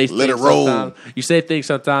know, you say let things it roll. Sometimes. You say things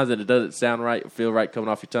sometimes and it doesn't sound right or feel right coming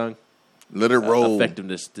off your tongue. Let it roll.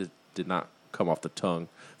 Effectiveness did not come off the tongue,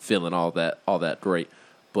 feeling all that great.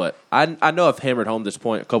 But I know I've hammered home this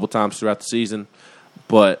point a couple times throughout the season,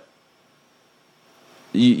 but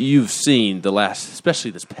you've seen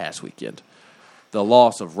especially this past weekend, the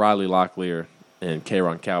loss of Riley Locklear and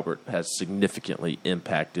K'Ron Calvert has significantly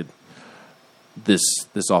impacted this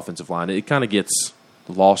offensive line. It kind of gets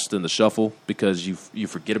lost in the shuffle because you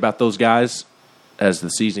forget about those guys as the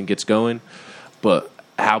season gets going. But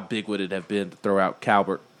how big would it have been to throw out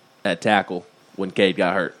Calvert at tackle when Cade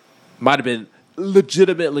got hurt?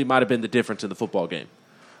 Legitimately might have been the difference in the football game.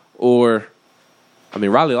 Or, I mean,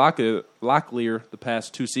 Riley Locklear the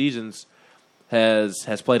past 2 seasons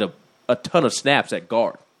has played a ton of snaps at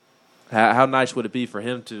guard. How nice would it be for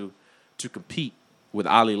him to compete with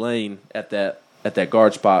Ollie Lane at that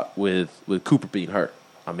guard spot with Cooper being hurt?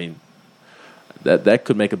 I mean, that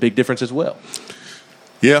could make a big difference as well.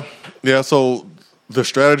 Yeah. So the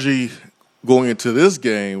strategy going into this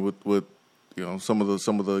game with some of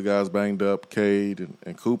the guys banged up, Cade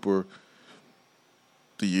and Cooper,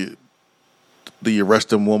 do you rest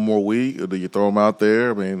them one more week or do you throw them out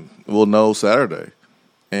there? I mean, we'll know Saturday,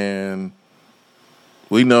 and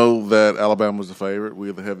we know that Alabama's the favorite.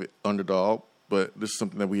 We're the heavy underdog, but this is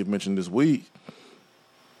something that we have mentioned this week.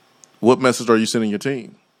 What message are you sending your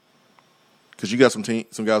team? Because you got some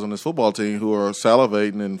guys on this football team who are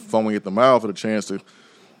salivating and foaming at the mouth at a chance to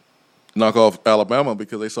knock off Alabama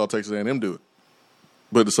because they saw Texas A&M do it.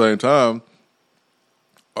 But at the same time,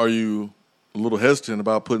 are you a little hesitant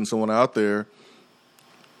about putting someone out there,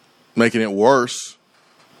 making it worse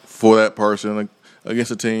for that person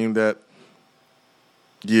against a team that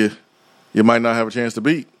you might not have a chance to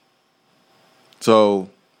beat? So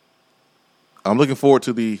I'm looking forward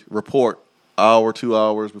to the report 2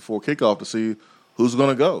 hours before kickoff to see who's going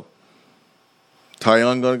to go.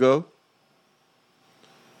 Tyon going to go?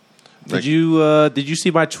 Did you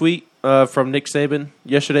see my tweet from Nick Saban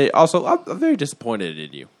yesterday? Also, I'm very disappointed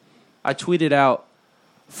in you. I tweeted out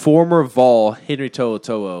former Vol Henry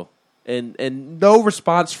To'oTo'o, and no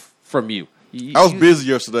response from you. I was busy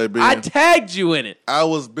yesterday, Ben. I tagged you in it. I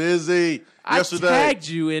was busy yesterday. I tagged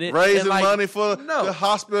you in it. Raising money for the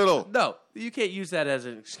hospital. No, you can't use that as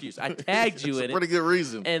an excuse. I tagged you in it. Pretty good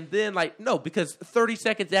reason. And then, because 30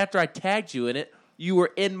 seconds after I tagged you in it, you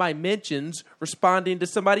were in my mentions responding to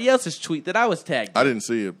somebody else's tweet that I was tagged. I didn't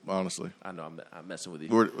see it, honestly. I know I'm messing with you.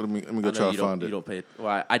 Let me go try to find it. You don't pay it.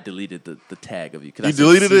 Well, I deleted the tag of you. You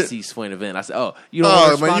deleted it? CC Swain and Ben. I said, you don't want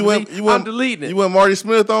to respond to me? I'm deleting it. You went Marty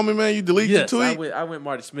Smith on me, man? You deleted the tweet? I went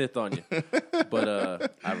Marty Smith on you.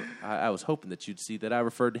 But I was hoping that you'd see that I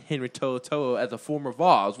referred to Henry To'oTo'o as a former Vol.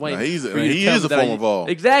 I was waiting he is a former Vol.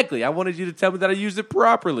 Exactly. I wanted you to tell me that I used it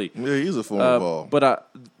properly. Yeah, he's a former Vol.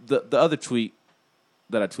 But the other tweet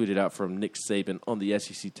that I tweeted out from Nick Saban on the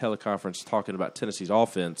SEC teleconference talking about Tennessee's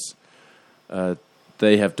offense,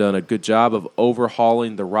 they have done a good job of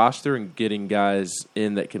overhauling the roster and getting guys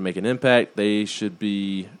in that can make an impact. They should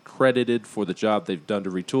be credited for the job they've done to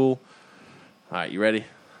retool. All right, you ready?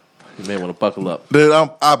 You may want to buckle up. Dude,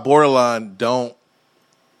 I borderline don't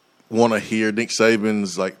want to hear Nick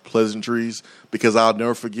Saban's pleasantries because I'll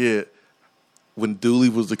never forget when Dooley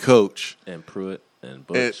was the coach. And Pruitt. And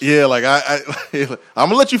Butch. I'm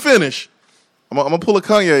gonna let you finish. I'm gonna pull a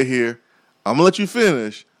Kanye here. I'm gonna let you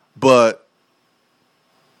finish, but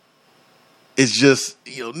it's just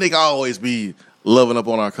Nick always be loving up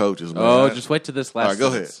on our coaches, man. Oh, just wait till this last.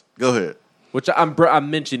 All right, go ahead. Which I'm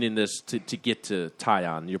mentioning this to get to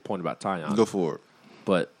Tyon. Your point about Tyon. Go for it.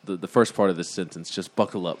 But the first part of this sentence, just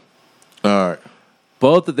buckle up. All right.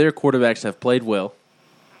 Both of their quarterbacks have played well.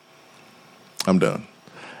 I'm done.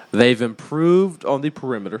 They've improved on the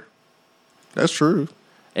perimeter. That's true.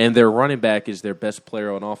 And their running back is their best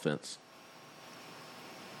player on offense.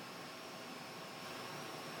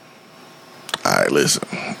 All right, listen.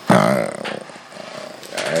 I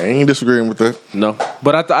ain't disagreeing with that. No,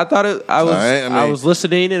 but I thought it. I was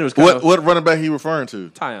listening, and it was kind what running back he referring to?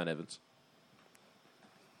 Tyon Evans.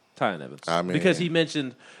 I mean, because he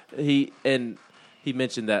mentioned he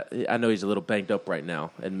mentioned that I know he's a little banged up right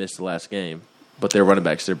now and missed the last game, but their running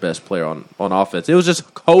back's their best player on offense. It was just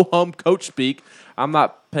ho-hum coach speak. I'm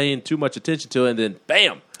not paying too much attention to it, and then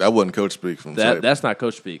bam. That wasn't coach speak from Saban. That's not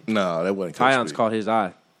coach speak. No, that wasn't coach Tyon's speak. caught his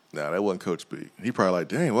eye. No, that wasn't coach speak. He probably like,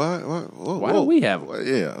 dang, why don't we have him?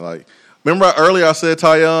 Yeah, like, remember earlier I said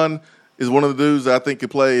Tyon is one of the dudes that I think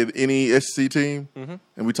could play at any SEC team? Mm-hmm.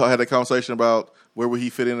 And we had that conversation about where would he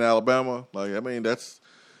fit in Alabama? Like, I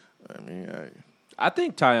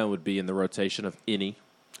think Tyon would be in the rotation of any.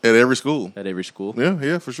 At every school.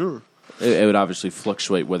 Yeah, for sure. It would obviously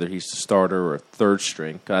fluctuate whether he's the starter or a third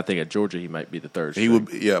string. 'Cause I think at Georgia he might be the third string. He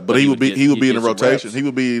would be in the rotation. He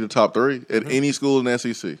would be the top 3 at any school in the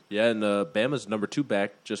SEC. Yeah, and Bama's number 2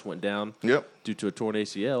 back just went down due to a torn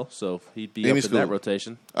ACL, so he'd be up in that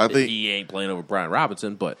rotation. I think he ain't playing over Brian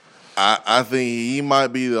Robinson, but I think he might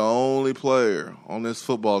be the only player on this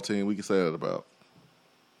football team we can say that about.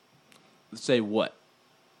 Say what?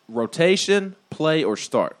 Rotation, play, or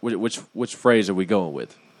start? Which phrase are we going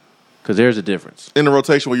with? Because there's a difference. In the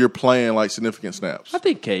rotation where you're playing like significant snaps. I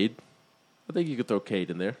think Cade. I think you could throw Cade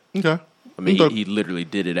in there. Okay. I mean, he literally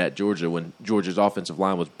did it at Georgia when Georgia's offensive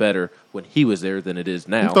line was better when he was there than it is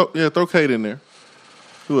now. Throw Cade in there.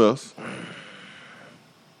 Who else?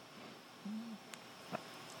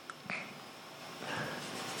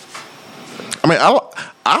 I mean,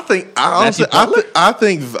 I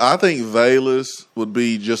think Valus would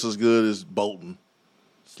be just as good as Bolton.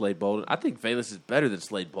 Slade Bolden. I think Valus is better than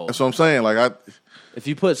Slade Bolden. That's what I'm saying. If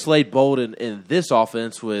you put Slade Bolden in this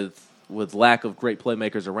offense with lack of great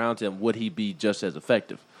playmakers around him, would he be just as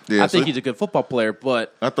effective? Yeah, I think he's a good football player,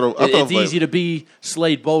 but it's easy to be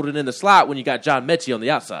Slade Bolden in the slot when you got John Mechie on the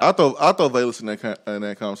outside. I throw Valus in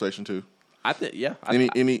that conversation too. I think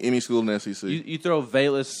any school in the SEC. You throw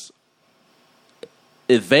Valus.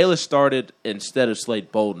 If Valus started instead of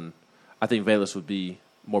Slade Bolden, I think Valus would be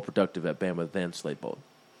more productive at Bama than Slade Bolden.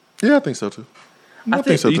 Yeah, I think so too. I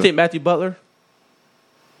think so too. You think Matthew Butler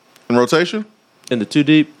in rotation in the 2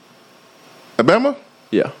 deep at Bama?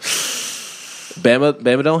 Yeah,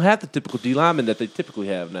 Bama don't have the typical D lineman that they typically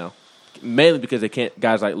have now, mainly because they can't.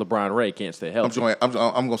 Guys like LeBron Ray can't stay healthy. I'm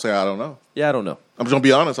gonna say I don't know. Yeah, I don't know. I'm just gonna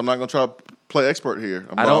be honest. I'm not gonna try to play expert here.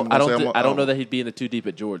 I don't know that he'd be in the 2 deep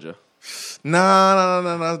at Georgia.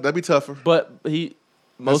 No. That'd be tougher. But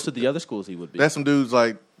most of the other schools he would be. That's some dudes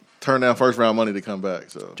like turn down first round money to come back.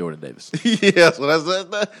 So Jordan Davis. Yeah, so that's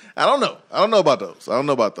I don't know. I don't know about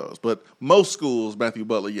those. But most schools, Matthew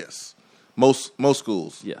Butler, yes. Most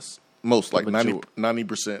schools, yes. Most like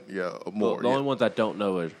 90%, yeah, or more. The only ones I don't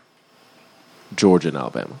know are Georgia and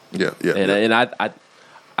Alabama. Yeah. And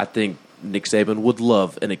I think Nick Saban would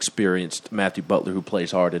love an experienced Matthew Butler who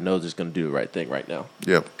plays hard and knows he's going to do the right thing right now.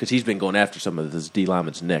 Yeah. Because he's been going after some of this D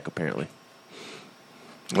lineman's neck, apparently.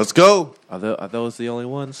 Let's go. Are those the only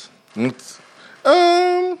ones? Yes.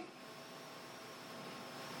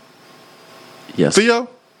 Theo?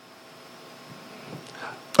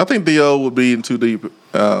 I think Theo would be in 2 deep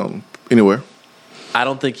anywhere. I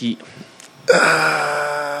don't think he...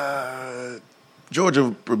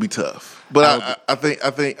 Georgia would be tough. But I think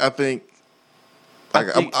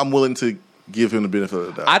I'm willing to give him the benefit of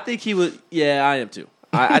the doubt. I think he would... Yeah, I am too.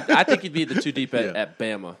 I think he'd be the 2 deep at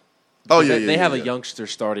Bama. They have a youngster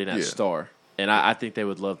starting at Star, and I think they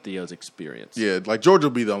would love Theo's experience. Yeah, like Georgia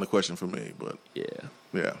would be the only question for me, but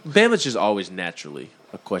yeah. Bama's just always naturally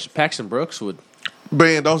a question. Paxton Brooks would.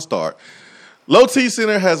 Ben, don't start. Low T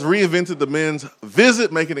Center has reinvented the men's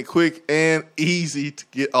visit, making it quick and easy to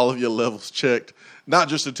get all of your levels checked. Not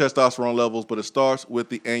just the testosterone levels, but it starts with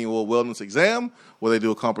the annual wellness exam, where they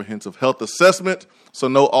do a comprehensive health assessment. So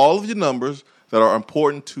know all of your numbers that are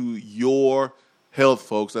important to your health,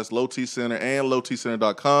 folks. That's Low T Center and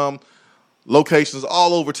lowtcenter.com. Locations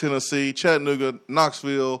all over Tennessee, Chattanooga,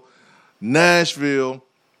 Knoxville, Nashville,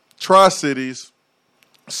 Tri-Cities,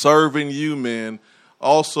 serving you, men.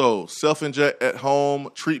 Also, self-inject at home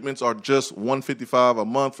treatments are just $155 a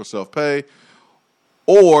month for self-pay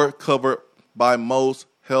or covered by most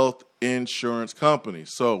health insurance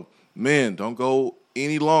companies. So, men, don't go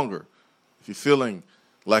any longer. If you're feeling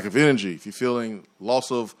lack of energy, if you're feeling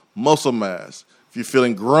loss of muscle mass, if you're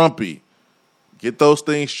feeling grumpy, get those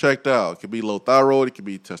things checked out. It could be low thyroid. It could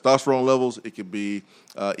be testosterone levels. It could be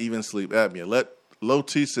even sleep apnea. Let Low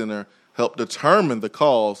T Center help determine the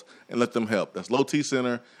cause and let them help. That's Low T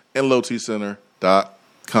Center and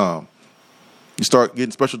lowtcenter.com. You start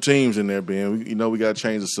getting special teams in there, Ben. We got to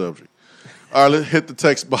change the subject. All right, let's hit the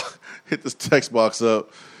text box. Hit this text box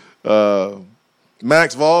up.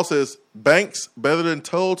 Max Vol says, Banks better than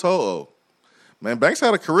To'o. Man, Banks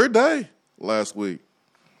had a career day last week.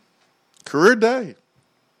 Career day.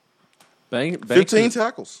 Banks 15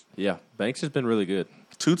 tackles. Yeah, Banks has been really good.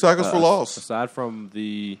 2 tackles for loss. Aside from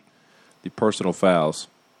the personal fouls.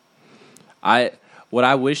 What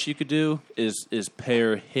I wish you could do is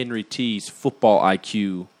pair Henry T's football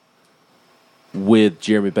IQ with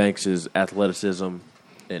Jeremy Banks's athleticism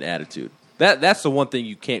and attitude. That's the one thing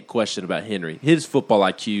you can't question about Henry. His football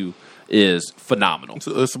IQ is phenomenal.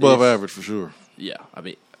 It's above average for sure. Yeah, I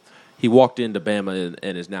mean, he walked into Bama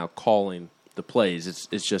and is now calling the plays.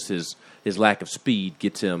 It's just his lack of speed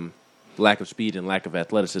and lack of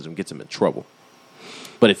athleticism gets him in trouble.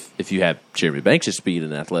 But if you have Jeremy Banks' speed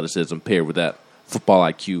and athleticism paired with that football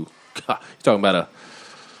IQ, God, you're talking about a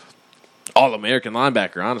All-American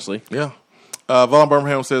linebacker, honestly. Yeah. Vaughn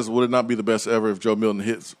Birmingham says, would it not be the best ever if Joe Milton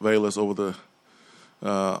hits Valus over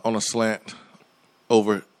on a slant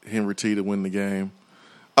over Henry T to win the game?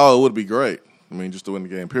 Oh, it would be great. I mean, just to win the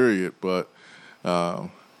game, period. But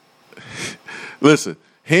listen,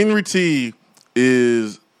 Henry T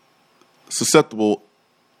is susceptible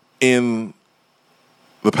in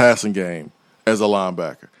the passing game as a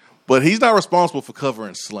linebacker. But he's not responsible for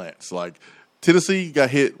covering slants. Like, Tennessee got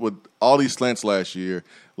hit with all these slants last year.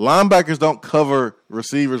 Linebackers don't cover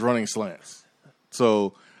receivers running slants.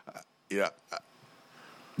 So, yeah.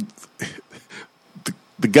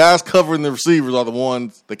 The guys covering the receivers are the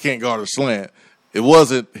ones that can't guard a slant. It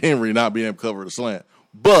wasn't Henry not being able to cover the slant.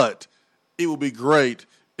 But it would be great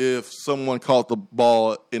if someone caught the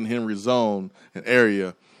ball in Henry's zone and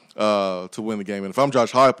area to win the game. And if I'm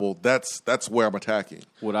Josh Heupel, that's where I'm attacking.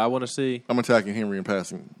 What I want to see? I'm attacking Henry in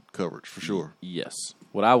passing coverage for sure. Yes.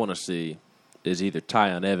 What I want to see is either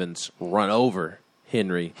Tyon Evans run over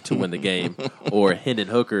Henry to win the game or Hendon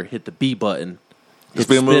Hooker hit the B button, hit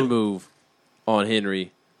the spin move on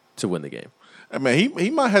Henry to win the game. I mean, he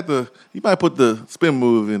might put the spin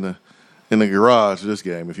move in the garage this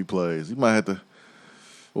game if he plays. He might have to.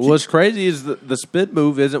 What's crazy is the spin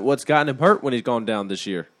move isn't what's gotten him hurt when he's gone down this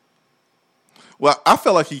year. Well, I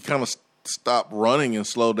felt like he kind of stopped running and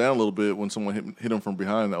slowed down a little bit when someone hit him from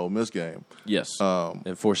behind in the Ole Miss game. Yes,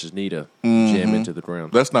 and forced his knee to jam into the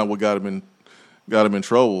ground. That's not what got him in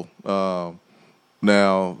trouble.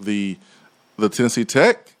 Now the Tennessee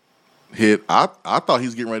Tech hit, I thought he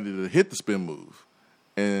was getting ready to hit the spin move,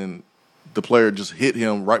 and the player just hit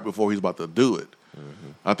him right before he was about to do it.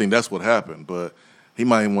 Mm-hmm. I think that's what happened, but he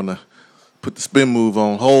might want to put the spin move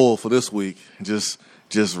on hold for this week and just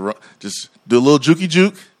do a little jukey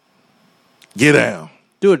juke, get down.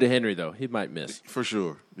 Do it to Henry, though. He might miss. For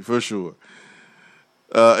sure. ATL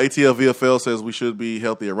VFL says we should be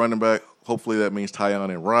healthy at running back. Hopefully that means Tyon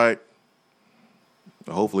and Wright.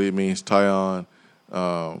 Hopefully it means Tyon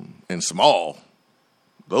and Small.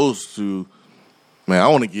 Those two, man, I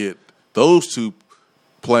want to get those two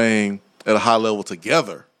playing at a high level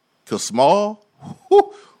together. Because Small,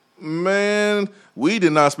 man, we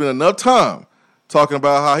did not spend enough time talking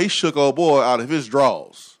about how he shook old boy out of his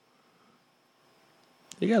draws.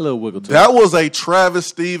 He got a little wiggle to That was a Travis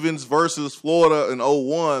Stevens versus Florida in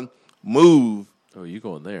 01 move. Oh, you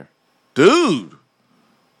going there. Dude.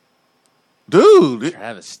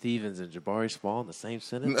 Travis Stevens and Jabari Small in the same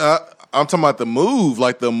sentence? I'm talking about the move,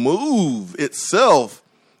 like the move itself.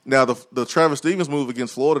 Now, the Travis Stevens move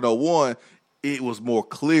against Florida in 01, it was more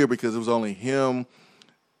clear because it was only him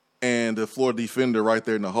and the Florida defender right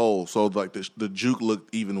there in the hole. So, like, the juke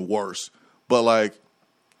looked even worse. But, like,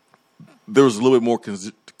 there was a little bit more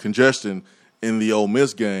congestion in the Ole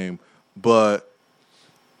Miss game. But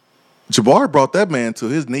Jabari brought that man to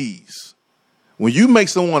his knees. When you make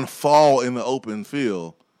someone fall in the open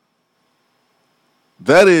field,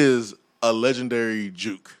 that is a legendary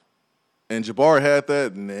juke. And Jabari had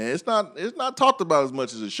that, and it's not talked about as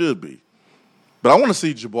much as it should be. But I want to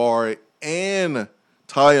see Jabari and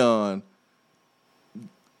Tyon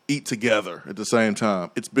eat together at the same time.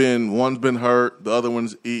 One's been hurt, the other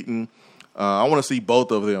one's eating. I want to see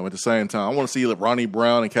both of them at the same time. I want to see Ronnie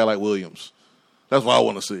Brown and Cadillac Williams. That's what I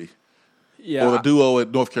want to see. Yeah, or the duo at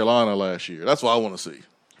North Carolina last year. That's what I want to see.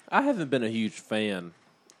 I haven't been a huge fan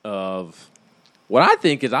of what I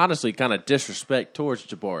think is honestly kind of disrespect towards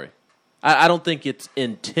Jabari. I don't think it's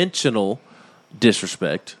intentional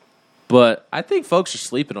disrespect, but I think folks are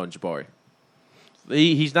sleeping on Jabari.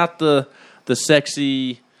 He's not the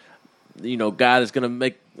sexy, guy that's going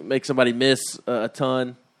to make somebody miss a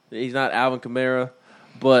ton. He's not Alvin Kamara,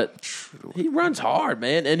 but he runs hard,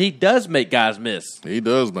 man, and he does make guys miss. He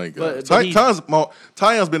does make guys.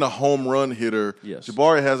 Tyon's been a home run hitter. Yes.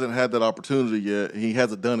 Jabari hasn't had that opportunity yet. He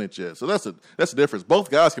hasn't done it yet. So that's the difference.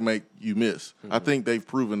 Both guys can make you miss. Mm-hmm. I think they've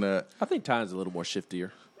proven that. I think Tyon's a little more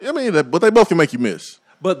shiftier. I mean, but they both can make you miss.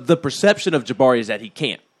 But the perception of Jabari is that he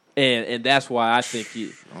can't. And that's why I think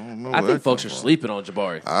I think folks are sleeping on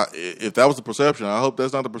Jabari. If that was the perception, I hope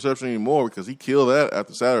that's not the perception anymore because he killed that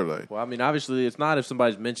after Saturday. Well, I mean, obviously, it's not if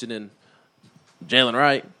somebody's mentioning Jalen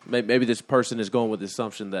Wright. Maybe this person is going with the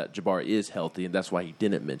assumption that Jabari is healthy, and that's why he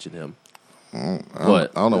didn't mention him. I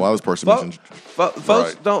don't know why this person mentioned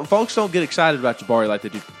folks don't get excited about Jabari like they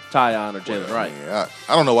do Tyon or Jalen Wright.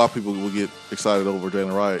 I don't know why people will get excited over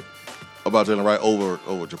Jalen Wright over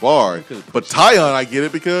Jabari. But Tyon, I get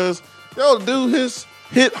it because the dude has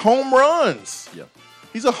hit home runs. Yeah,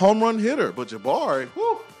 he's a home run hitter. But Jabari,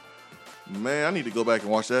 man, I need to go back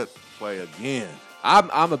and watch that play again.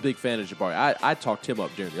 I'm a big fan of Jabari. I talked him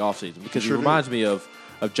up during the offseason because he reminds me of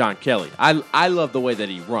John Kelly. I love the way that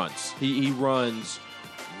he runs. He runs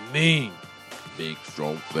mean. Big,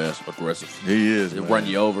 strong, fast, aggressive. He is. He'll run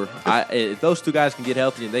you over. If those two guys can get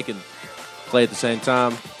healthy and they can play at the same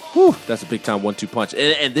time, that's a big-time 1-2 punch.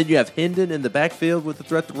 And then you have Hendon in the backfield with the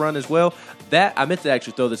threat to run as well. I meant to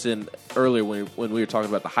actually throw this in earlier when we were talking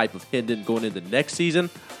about the hype of Hendon going into next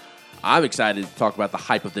season. I'm excited to talk about the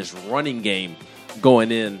hype of this running game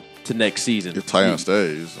going into next season. If Tyon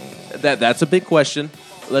stays. That's a big question.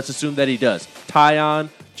 Let's assume that he does. Tyon,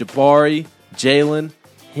 Jabari, Jalen,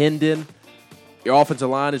 Hendon. Your offensive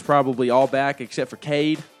line is probably all back except for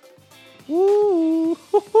Cade. Woo!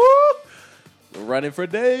 We're running for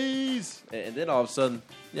days. And then all of a sudden,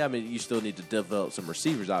 you still need to develop some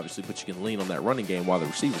receivers, obviously, but you can lean on that running game while the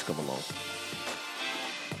receivers come along.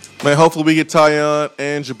 Man, hopefully we get Tyon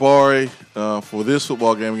and Jabari for this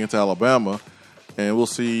football game against Alabama, and we'll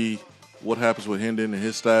see what happens with Hendon and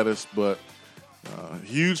his status. But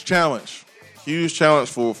huge challenge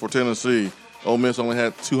for Tennessee. Ole Miss only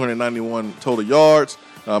had 291 total yards,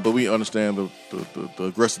 but we understand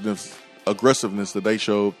the aggressiveness that they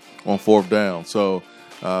showed on fourth down. So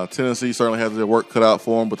Tennessee certainly has their work cut out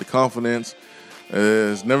for them, but the confidence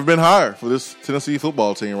has never been higher for this Tennessee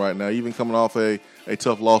football team right now, even coming off a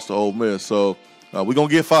tough loss to Ole Miss. So we're going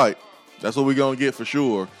to get fight. That's what we're going to get for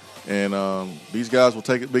sure. And these guys will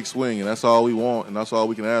take a big swing, and that's all we want, and that's all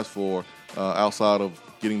we can ask for outside of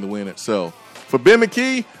getting the win itself. For Ben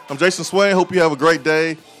McKee, I'm Jason Swain. Hope you have a great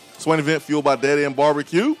day. Swain Event fueled by Daddy and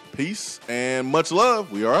Barbecue. Peace and much love.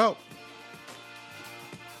 We are out.